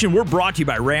Revolution. We're brought to you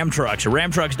by Ram Trucks,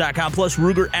 ramtrucks.com, plus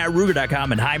Ruger at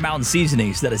Ruger.com, and High Mountain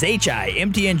Seasonings. That is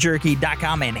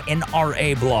HIMTNJerky.com and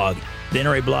NRA Blog, the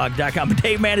NRAblog.com. But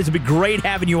Dave, man, it's been great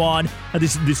having you on.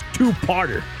 This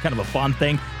two-parter, kind of a fun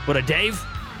thing. But, Dave,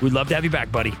 we'd love to have you back,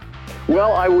 buddy.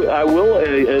 Well, I will,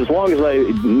 as long as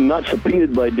I'm not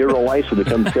subpoenaed by Darrell Issa to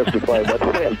come testify about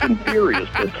Fast and Furious.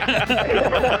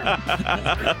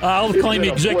 I'll claim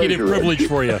executive privilege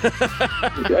for you.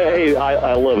 Hey,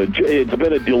 I love it. It's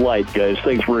been a delight, guys.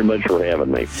 Thanks very much for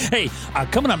having me. Hey,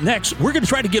 coming up next, we're going to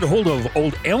try to get a hold of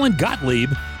old Alan Gottlieb,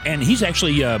 and he's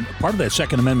actually part of that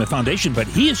Second Amendment Foundation, but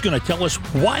he is going to tell us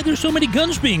why there's so many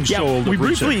guns being sold. We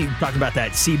briefly talked about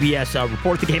that CBS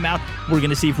report that came out. We're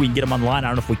going to see if we can get him on the line. I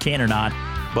don't know if we can or not,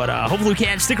 but hopefully we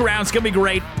can. Stick around. It's going to be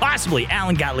great. Possibly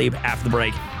Alan Gottlieb after the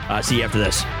break. See you after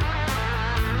this.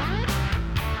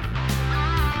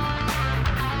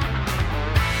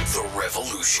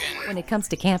 When it comes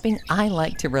to camping, I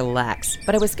like to relax,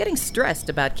 but I was getting stressed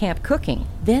about camp cooking.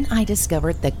 Then I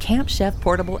discovered the Camp Chef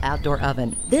Portable Outdoor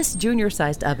Oven. This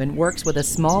junior-sized oven works with a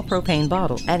small propane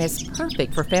bottle and is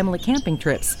perfect for family camping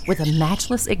trips. With a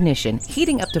matchless ignition,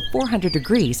 heating up to 400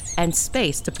 degrees, and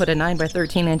space to put a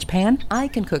 9x13-inch pan, I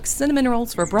can cook cinnamon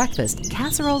rolls for breakfast,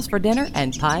 casseroles for dinner,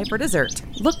 and pie for dessert.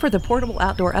 Look for the Portable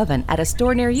Outdoor Oven at a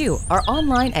store near you or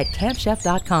online at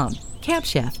campchef.com. Camp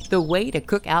Chef, the way to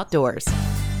cook outdoors.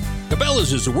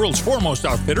 Cabela's is the world's foremost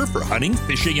outfitter for hunting,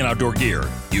 fishing, and outdoor gear.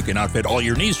 You can outfit all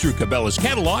your needs through Cabela's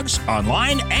catalogs,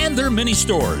 online, and their mini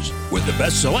stores. With the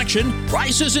best selection,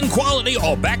 prices, and quality,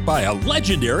 all backed by a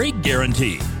legendary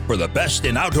guarantee. For the best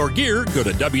in outdoor gear, go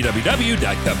to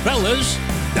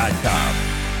www.cabela's.com.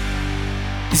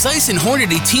 Zeiss and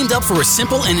Hornady teamed up for a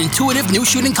simple and intuitive new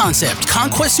shooting concept,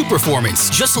 Conquest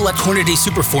Superformance. Just select Hornady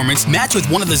Superformance, match with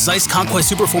one of the Zeiss Conquest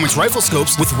Superformance rifle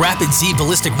scopes with Rapid Z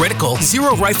ballistic reticle,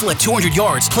 zero rifle at 200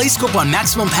 yards, play scope on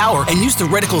maximum power, and use the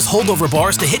reticle's holdover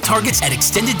bars to hit targets at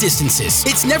extended distances.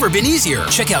 It's never been easier.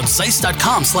 Check out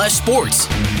Zeiss.com/sports.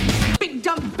 Big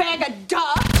dumb bag of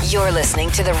duh. You're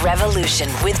listening to The Revolution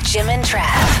with Jim and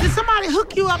Trav. Did somebody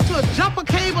hook you up to a jumper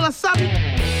cable or something?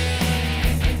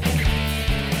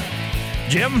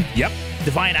 Jim? Yep.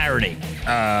 Define irony.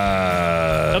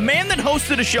 A man that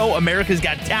hosted a show, America's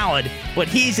Got Talent, but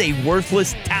he's a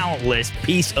worthless, talentless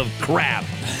piece of crap.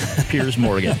 Piers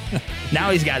Morgan.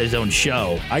 Now he's got his own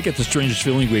show. I get the strangest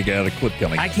feeling we got a clip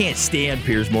coming. I can't stand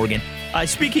Piers Morgan.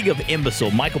 Speaking of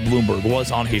imbecile, Michael Bloomberg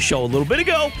was on his show a little bit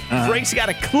ago. Frank's got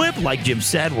a clip, like Jim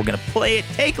said. We're going to play it.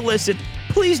 Take a listen.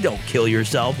 Please don't kill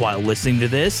yourself while listening to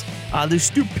this. The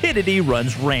stupidity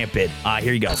runs rampant.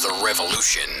 Here you go. The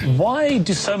Revolution. Why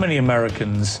do so many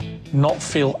Americans not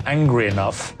feel angry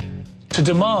enough to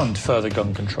demand further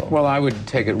gun control? Well, I would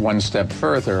take it one step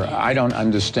further. I don't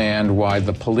understand why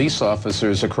the police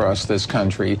officers across this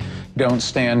country don't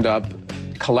stand up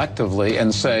collectively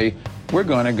and say, we're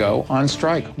going to go on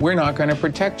strike. We're not going to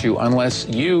protect you unless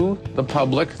you, the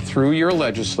public, through your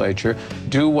legislature,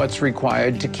 do what's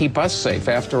required to keep us safe.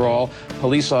 After all,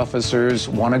 police officers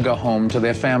want to go home to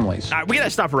their families. All right, we got to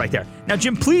stop it right there. Now,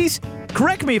 Jim, please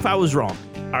correct me if I was wrong.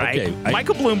 All right. Okay,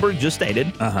 Michael Bloomberg just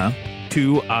stated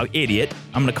to idiot.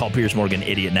 I'm going to call Piers Morgan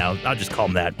idiot now. I'll just call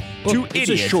him that. Well, to it's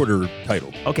idiot. a shorter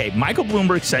title. Okay, Michael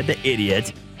Bloomberg said to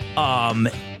idiot,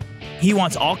 he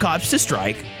wants all cops to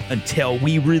strike until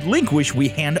we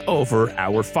hand over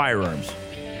our firearms.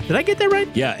 Did I get that right?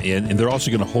 Yeah, and they're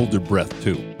also going to hold their breath,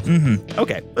 too. Mm-hmm.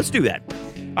 Okay, let's do that.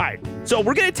 All right, so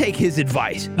we're going to take his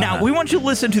advice. Now, we want you to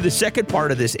listen to the second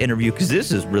part of this interview because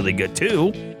this is really good,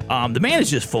 too. The man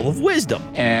is just full of wisdom.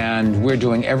 And we're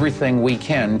doing everything we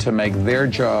can to make their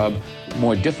job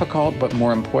more difficult, but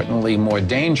more importantly, more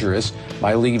dangerous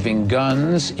by leaving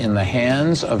guns in the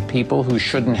hands of people who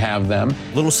shouldn't have them.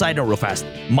 Little side note real fast.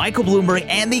 Michael Bloomberg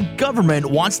and the government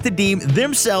wants to deem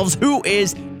themselves who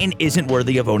is and isn't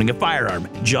worthy of owning a firearm.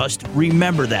 Just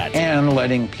remember that. And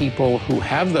letting people who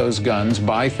have those guns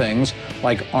buy things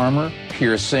like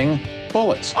armor-piercing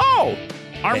bullets. Oh!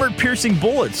 Armored-piercing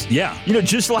bullets. Yeah. You know,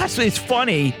 just last night, it's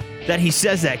funny that he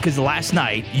says that because last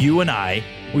night, you and I,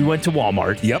 we went to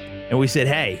Walmart. Yep. And we said,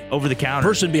 hey, over the counter.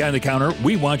 Person behind the counter,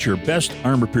 we want your best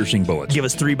armor-piercing bullets. Give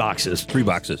us 3 boxes. 3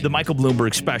 boxes. The Michael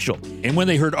Bloomberg special. And when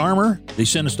they heard armor, they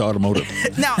sent us to automotive.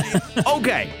 Now,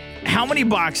 okay, how many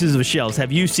boxes of shells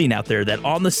have you seen out there that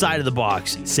on the side of the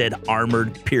box said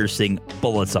armored-piercing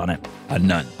bullets on it?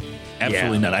 None.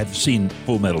 Absolutely none. I've seen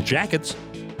full metal jackets,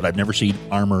 but I've never seen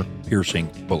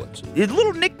armor-piercing bullets. It's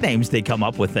little nicknames they come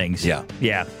up with things. Yeah.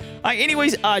 Yeah.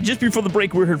 Anyways, just before the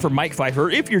break, we heard from Mike Pfeiffer.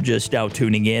 If you're just now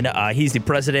tuning in, he's the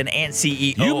president and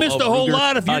CEO. You missed of a whole Ruger.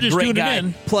 lot if you're just great tuning guy,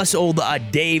 in. Plus old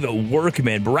Dave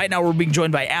Workman. But right now we're being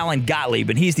joined by Alan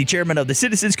Gottlieb, and he's the chairman of the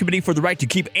Citizens Committee for the Right to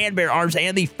Keep and Bear Arms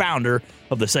and the founder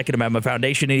of the Second Amendment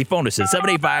Foundation. And he phoned us at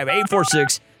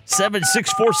 785-846-7647.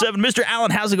 Mr. Allen,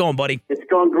 how's it going, buddy? It's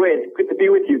going great. It's good to be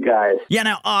with you guys. Yeah,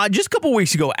 now, just a couple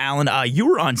weeks ago, Alan, you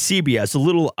were on CBS, a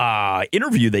little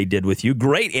interview they did with you.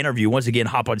 Great interview. Once again,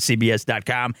 hop on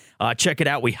CBS.com. Check it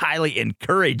out. We highly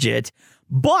encourage it.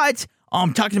 But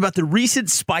talking about the recent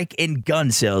spike in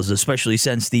gun sales, especially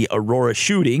since the Aurora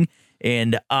shooting.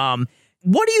 And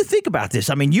what do you think about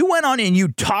this? I mean, you went on and you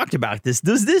talked about this.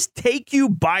 Does this take you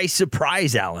by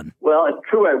surprise, Alan? Well, it's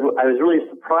true. I was really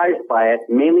surprised by it,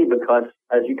 mainly because,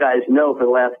 as you guys know, for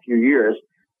the last few years,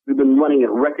 we've been running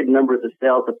at record numbers of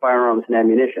sales of firearms and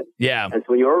ammunition. Yeah. And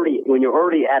so when you're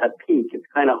already at a peak, it's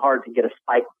kind of hard to get a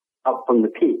spike up from the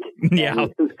peak. Yeah.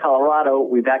 And since Colorado,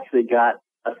 we've actually got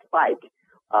a spike.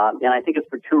 And I think it's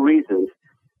for 2 reasons.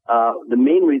 The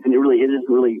main reason it isn't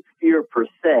really fear per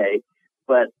se,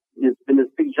 but there's been this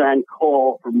big giant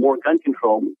call for more gun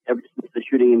control ever since the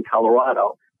shooting in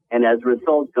Colorado. And as a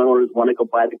result, gun owners want to go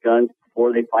buy the guns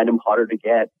before they find them harder to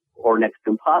get or next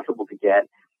to impossible to get.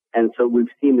 And so we've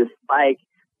seen this spike.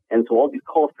 And so all these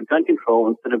calls for gun control,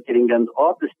 instead of getting guns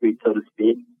off the street, so to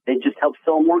speak, they just help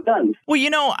sell more guns. Well, you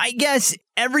know, I guess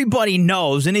everybody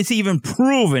knows, and it's even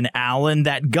proven, Alan,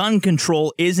 that gun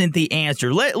control isn't the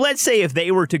answer. Let's say if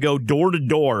they were to go door to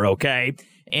door, okay,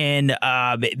 and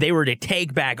they were to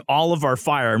take back all of our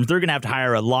firearms, they're going to have to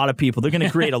hire a lot of people. They're going to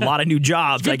create a lot of new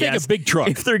jobs, I guess. Take a big truck.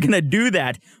 If they're going to do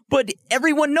that. But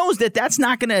everyone knows that that's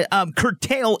not going to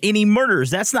curtail any murders.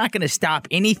 That's not going to stop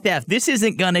any theft. This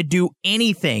isn't going to do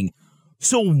anything.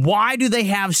 So why do they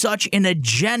have such an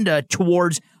agenda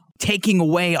towards taking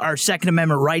away our Second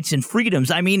Amendment rights and freedoms?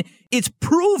 I mean, it's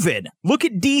proven. Look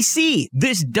at D.C.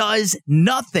 This does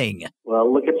nothing.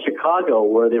 Well, look at Chicago,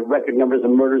 where the record numbers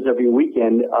of murders every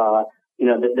weekend,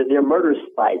 their murders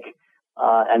spike,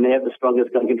 and they have the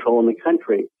strongest gun control in the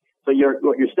country. So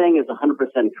what you're saying is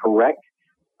 100% correct.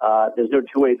 There's no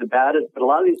two ways about it. But a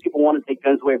lot of these people want to take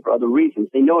guns away for other reasons.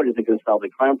 They know it isn't going to solve the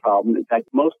crime problem. In fact,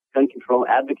 most gun control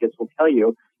advocates will tell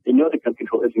you they know that gun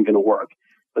control isn't going to work.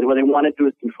 But what they want to do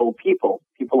is control people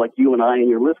like you and I and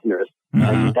your listeners.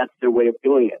 And that's their way of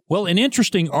doing it. Well, an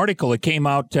interesting article that came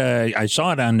out, I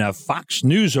saw it on Fox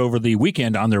News over the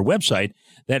weekend on their website,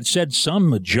 that said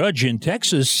some judge in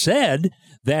Texas said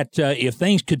that if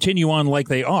things continue on like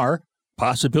they are,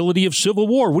 possibility of civil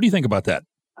war. What do you think about that?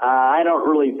 I don't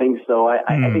really think so. I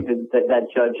think that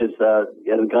judge has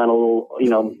gone a little,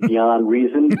 beyond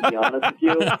reason. To be honest with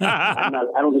you, I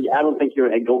don't think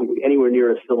you're going anywhere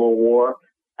near a civil war.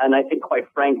 And I think, quite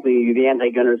frankly, the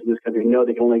anti-gunners in this country know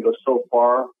they can only go so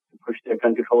far to push their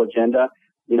gun control agenda.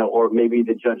 Or maybe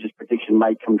the judge's prediction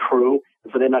might come true,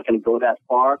 so they're not going to go that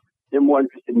far. They're more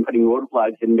interested in putting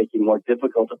roadblocks and making it more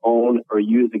difficult to own or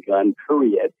use a gun,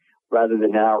 period, rather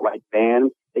than an outright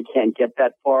ban. They can't get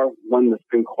that far. One, the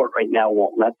Supreme Court right now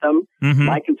won't let them. Mm-hmm.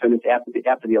 My concern is after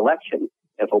the election,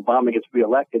 if Obama gets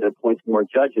reelected and appoints more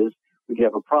judges, we could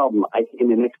have a problem. I think in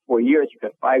the next 4 years, you've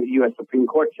got 5 U.S. Supreme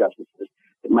Court justices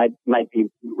that might be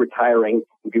retiring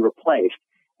and be replaced.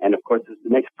 And, of course, if the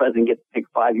next president gets to pick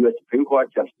 5 U.S. Supreme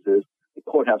Court justices, the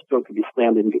courthouse door could be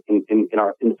slammed in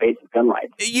the face of gun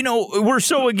rights. We're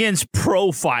so against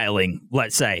profiling,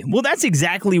 let's say. Well, that's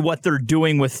exactly what they're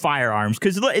doing with firearms.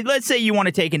 Because let's say you want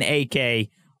to take an AK.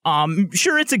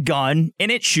 Sure, it's a gun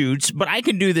and it shoots, but I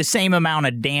can do the same amount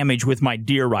of damage with my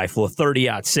deer rifle, a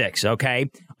 30-06, okay?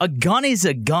 A gun is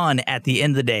a gun at the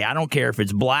end of the day. I don't care if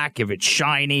it's black, if it's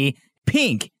shiny,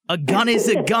 pink. A gun is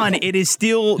a gun. It is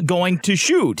still going to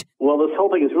shoot. Well, this whole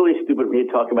thing is really stupid when you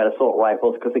talk about assault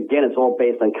rifles because, again, it's all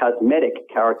based on cosmetic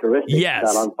characteristics, yes,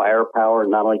 not on firepower,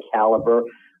 not on caliber,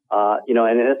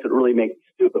 and that's what really makes it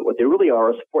stupid. What they really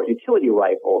are sport utility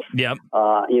rifles. Yep.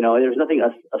 There's nothing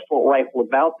assault rifle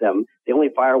about them. They only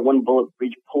fire one bullet for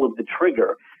each pull of the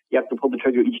trigger. You have to pull the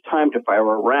trigger each time to fire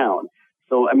a round.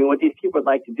 So, what these people would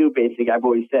like to do, basically, I've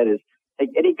always said, is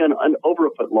take any gun over a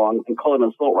foot long and call it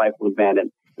an assault rifle and ban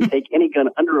it. And take any gun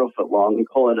under a foot long and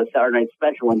call it a Saturday Night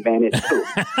Special and ban it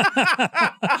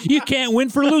too. You can't win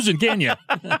for losing, can you?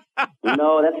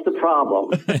 No, that's the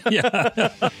problem.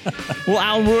 Yeah. Well,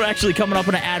 Alan, we're actually coming up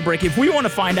on an ad break. If we want to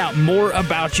find out more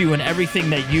about you and everything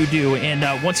that you do, and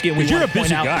once again, we want to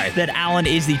point out that Alan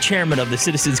is the chairman of the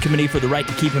Citizens Committee for the Right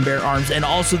to Keep and Bear Arms and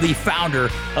also the founder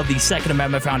of the Second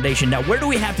Amendment Foundation. Now, where do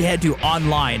we have to head to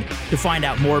online to find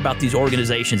out more about these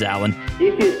organizations, Alan?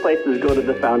 The easiest place is to go to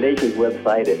the foundation's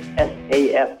website at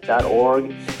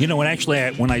saf.org.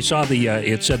 When I saw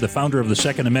it said the founder of the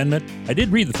Second Amendment, I did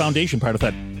read the foundation part of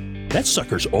that. That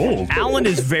sucker's old. Alan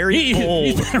is very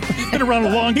old. He's been around a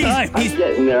long time.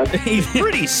 He's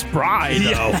pretty spry,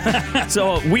 though.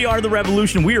 So we are The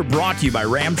Revolution. We are brought to you by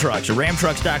Ram Trucks,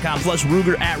 ramtrucks.com, plus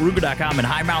Ruger at Ruger.com, and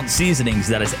High Mountain Seasonings.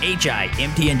 That is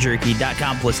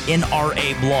HIMTNJerky.com, plus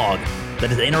NRA Blog.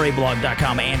 That is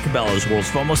NRAblog.com, and Cabela's, world's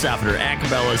foremost outfitter at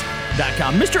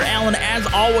Cabela's.com. Mr. Allen, as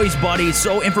always, buddy,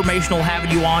 so informational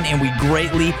having you on, and we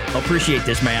greatly appreciate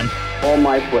this, man. All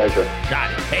my pleasure.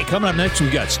 Got it. Hey, coming up next, we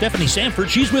got Stephanie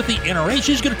Sanford. She's with the NRA.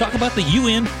 She's going to talk about the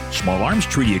UN Small Arms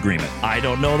Treaty Agreement. I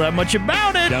don't know that much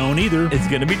about it. Don't either. It's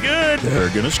going to be good. They're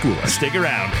going to school us. Stick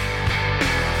around.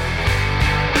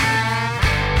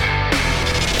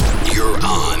 You're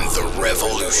on The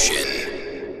Revolution.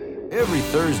 Every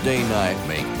Thursday night,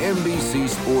 make NBC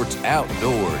Sports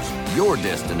Outdoors your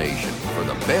destination for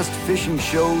the best fishing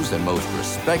shows and most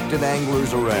respected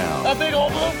anglers around. A big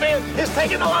old bluefin is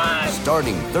taking the line.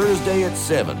 Starting Thursday at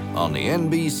 7 on the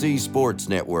NBC Sports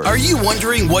Network. Are you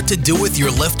wondering what to do with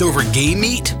your leftover game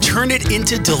meat? Turn it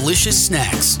into delicious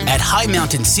snacks. At High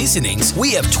Mountain Seasonings,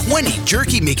 we have 20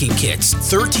 jerky making kits,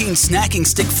 13 snacking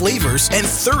stick flavors, and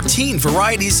 13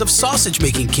 varieties of sausage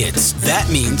making kits. That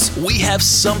means we have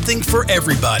something for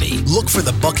everybody. Look for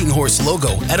the Bucking Horse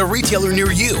logo at a retailer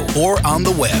near you or on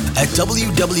the web at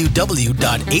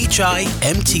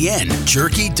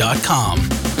www.himtnjerky.com.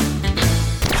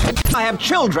 I have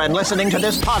children listening to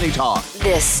this potty talk.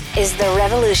 This is The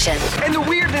Revolution. And the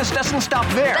weirdness doesn't stop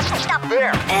there.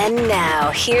 And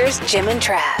now, here's Jim and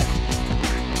Trav.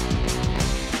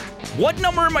 What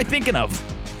number am I thinking of?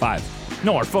 5.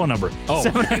 No, our phone number.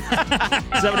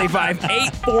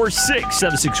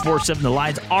 785-846-7647. The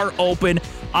lines are open.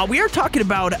 We are talking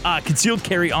about concealed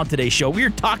carry on today's show. We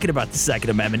are talking about the Second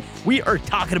Amendment. We are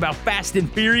talking about Fast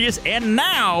and Furious. And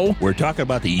now we're talking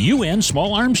about the UN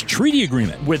Small Arms Treaty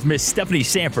Agreement with Miss Stephanie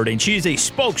Sanford. And she is a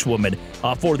spokeswoman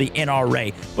for the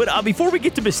NRA. But before we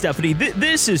get to Miss Stephanie,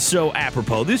 this is so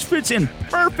apropos. This fits in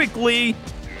perfectly.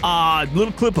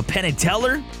 Little clip of Penn and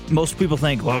Teller. Most people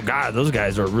think, well, God, those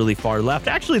guys are really far left.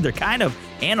 Actually, they're kind of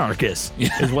anarchists,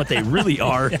 is what they really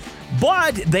are.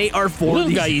 But they are for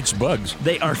the guy eats bugs.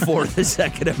 They are for the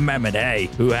Second Amendment. Hey,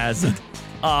 who hasn't?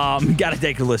 Got to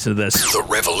take a listen to this. The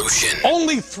Revolution.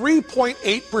 Only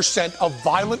 3.8% of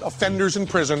violent offenders in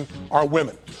prison are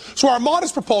women. So our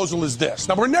modest proposal is this.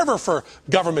 Now, we're never for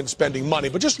government spending money,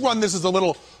 but just run this as a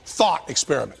little thought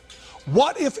experiment.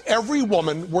 What if every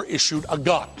woman were issued a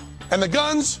gun? And the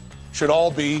guns should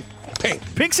all be pink.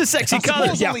 Pink's a sexy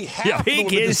color. Yeah.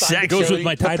 Pink is sexy. It goes with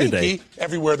my tie today.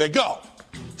 Everywhere they go.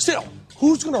 Still,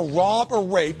 who's going to rob or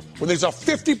rape when there's a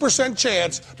 50%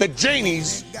 chance that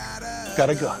Janie's got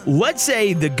a gun? Let's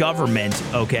say the government,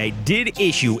 did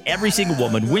issue every single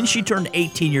woman when she turned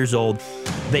 18 years old,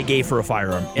 they gave her a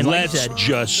firearm. And let's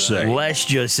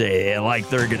just say, like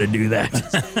they're going to do that.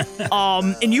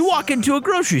 And you walk into a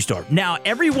grocery store. Now,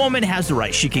 every woman has the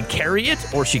right. She can carry it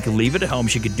or she can leave it at home.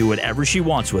 She can do whatever she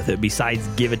wants with it besides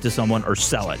give it to someone or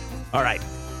sell it. All right.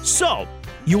 So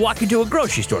you walk into a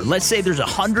grocery store. Let's say there's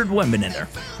 100 women in there.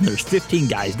 There's 15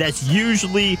 guys. That's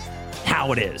usually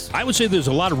how it is. I would say there's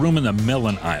a lot of room in the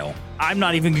melon aisle. I'm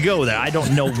not even going to go there. I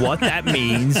don't know what that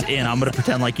means, and I'm going to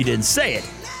pretend like you didn't say it.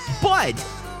 But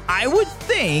I would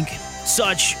think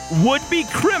such would-be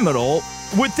criminal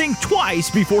would think twice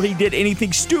before he did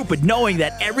anything stupid, knowing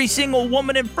that every single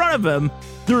woman in front of him,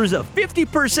 there is a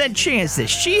 50% chance that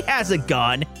she has a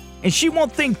gun, and she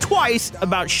won't think twice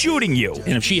about shooting you.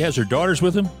 And if she has her daughters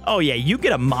with him? Oh, yeah. You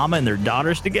get a mama and their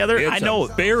daughters together. It's I know.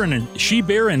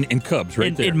 She-bear and cubs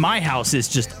right there. In my house, it's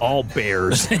just all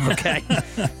bears, okay?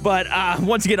 But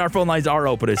once again, our phone lines are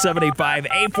open at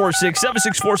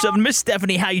 785-846-7647. Miss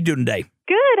Stephanie, how you doing today?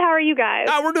 Good. How are you guys?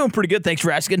 We're doing pretty good. Thanks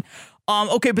for asking.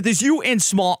 Okay, but this UN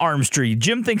Small Arms Treaty,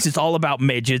 Jim thinks it's all about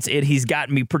midgets, and he's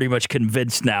gotten me pretty much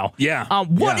convinced now. Yeah.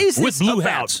 What is this with blue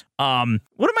about? Hats.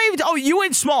 What am I even? Oh,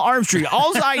 UN Small Arms Treaty.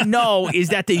 All I know is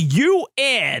that the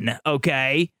UN,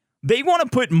 they want to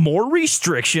put more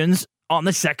restrictions on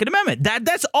the Second Amendment.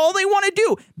 That's all they want to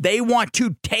do. They want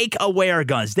to take away our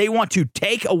guns. They want to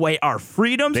take away our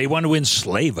freedoms. They want to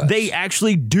enslave us. They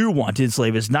actually do want to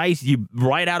enslave us. Nice. You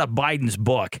write out of Biden's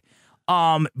book.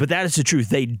 But that is the truth.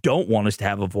 They don't want us to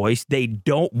have a voice. They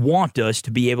don't want us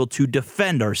to be able to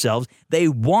defend ourselves. They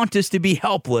want us to be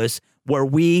helpless where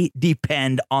we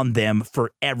depend on them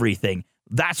for everything.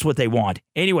 That's what they want.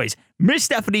 Anyways, Miss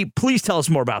Stephanie, please tell us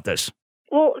more about this.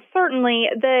 Well, certainly.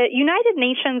 The United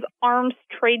Nations Arms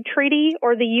Trade Treaty,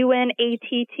 or the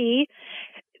UNATT,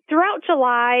 throughout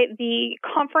July, the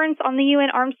Conference on the UN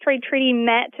Arms Trade Treaty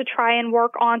met to try and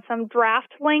work on some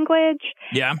draft language.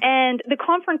 Yeah. And the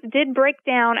conference did break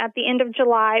down at the end of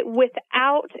July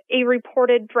without a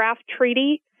reported draft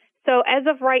treaty. So as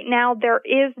of right now, there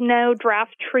is no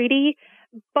draft treaty,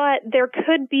 but there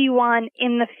could be one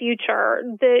in the future.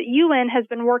 The UN has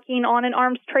been working on an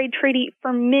arms trade treaty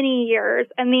for many years,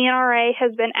 and the NRA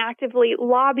has been actively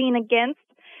lobbying against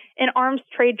an arms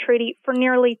trade treaty for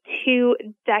nearly 2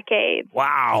 decades.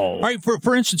 Wow. All right,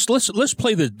 for instance, let's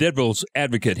play the devil's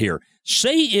advocate here.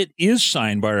 Say it is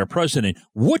signed by our president.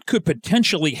 What could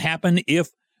potentially happen if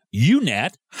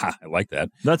UNAT, I like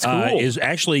that, that's cool, is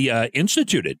actually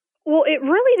instituted? Well, it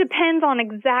really depends on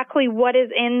exactly what is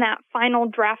in that final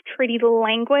draft treaty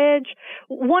language.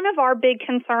 One of our big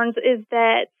concerns is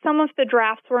that some of the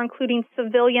drafts were including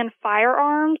civilian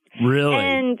firearms. Really?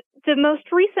 And the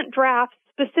most recent drafts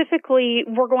specifically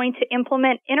were going to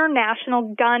implement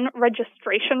international gun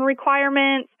registration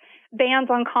requirements,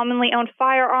 bans on commonly owned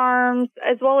firearms,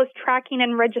 as well as tracking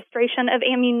and registration of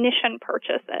ammunition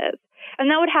purchases. And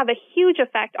that would have a huge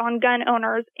effect on gun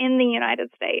owners in the United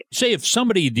States. Say if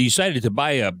somebody decided to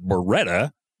buy a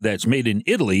Beretta that's made in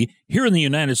Italy here in the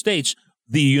United States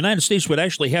would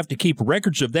actually have to keep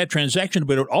records of that transaction,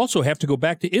 but it would also have to go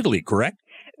back to Italy, correct?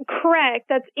 Correct.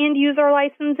 That's end-user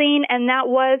licensing, and that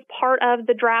was part of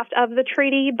the draft of the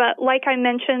treaty. But like I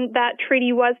mentioned, that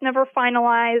treaty was never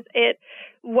finalized. It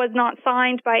was not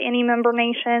signed by any member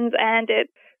nations, and it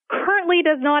currently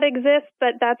does not exist,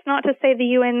 but that's not to say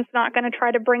the UN's not going to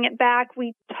try to bring it back.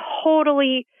 We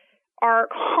totally are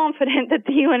confident that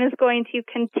the UN is going to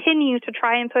continue to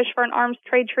try and push for an arms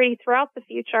trade treaty throughout the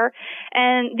future,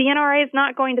 and the NRA is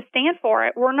not going to stand for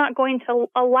it. We're not going to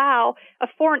allow a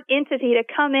foreign entity to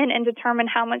come in and determine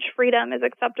how much freedom is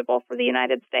acceptable for the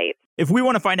United States. If we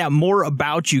want to find out more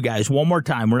about you guys, one more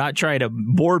time, we're not trying to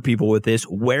bore people with this,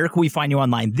 where can we find you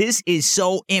online? This is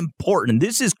so important.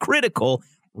 This is critical.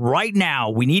 Right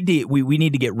now, we need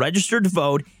to get registered to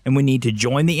vote, and we need to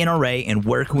join the NRA, and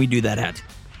where can we do that at?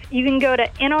 You can go to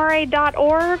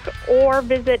NRA.org or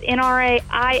visit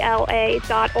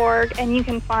NRAILA.org, and you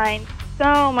can find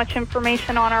so much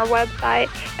information on our website.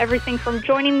 Everything from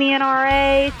joining the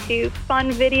NRA to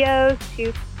fun videos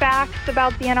to facts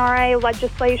about the NRA,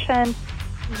 legislation.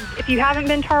 If you haven't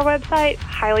been to our website,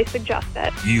 highly suggest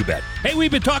it. You bet. Hey,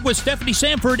 we've been talking with Stephanie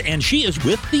Sanford, and she is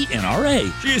with the NRA.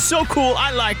 She is so cool.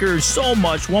 I like her so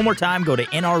much. One more time, go to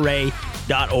NRA.org.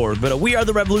 But we are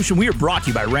The Revolution. We are brought to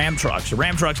you by Ram Trucks,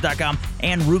 RamTrucks.com,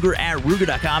 and Ruger at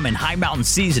Ruger.com, and High Mountain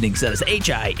Seasonings. That is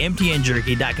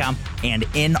HIMTNJerky.com, and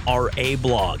NRA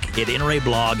Blog at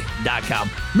NRAblog.com.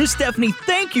 Miss Stephanie,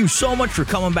 thank you so much for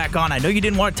coming back on. I know you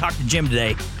didn't want to talk to Jim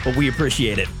today, but we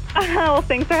appreciate it. Well,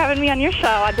 thanks for having me on your show.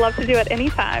 I'd love to do it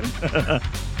anytime.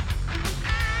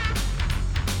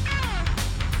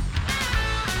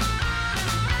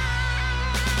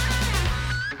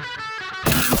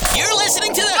 You're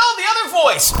listening to the other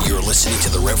voice. You're listening to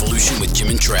The Revolution with Jim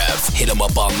and Trav. Hit them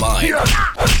up online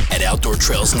at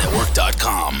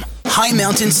OutdoorTrailsNetwork.com. High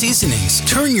Mountain Seasonings.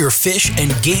 Turn your fish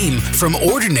and game from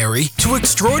ordinary to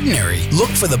extraordinary.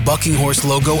 Look for the Bucking Horse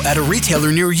logo at a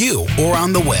retailer near you or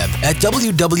on the web at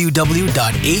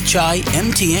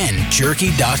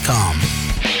www.HIMTNjerky.com.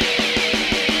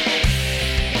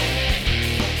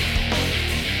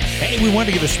 Hey, we want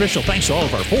to give a special thanks to all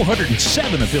of our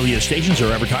 407 affiliate stations,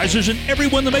 our advertisers, and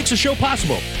everyone that makes the show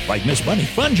possible. Like Miss Bunny,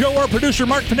 Fun Joe, our producer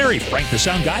Mark Paneri, Frank the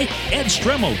Sound Guy, Ed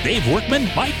Stremmel, Dave Workman,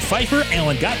 Mike Pfeiffer,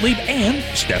 Alan Gottlieb, and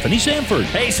Stephanie Sanford.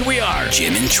 Hey, so we are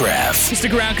Jim and Trav.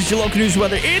 Stick around because your local news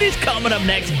weather, it is coming up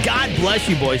next. God bless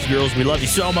you, boys and girls. We love you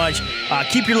so much.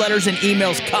 Keep your letters and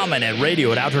emails coming at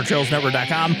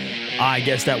radio@OutdoorTrailsNetwork.com. I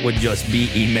guess that would just be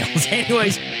emails.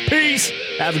 Anyways, peace.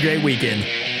 Have a great weekend.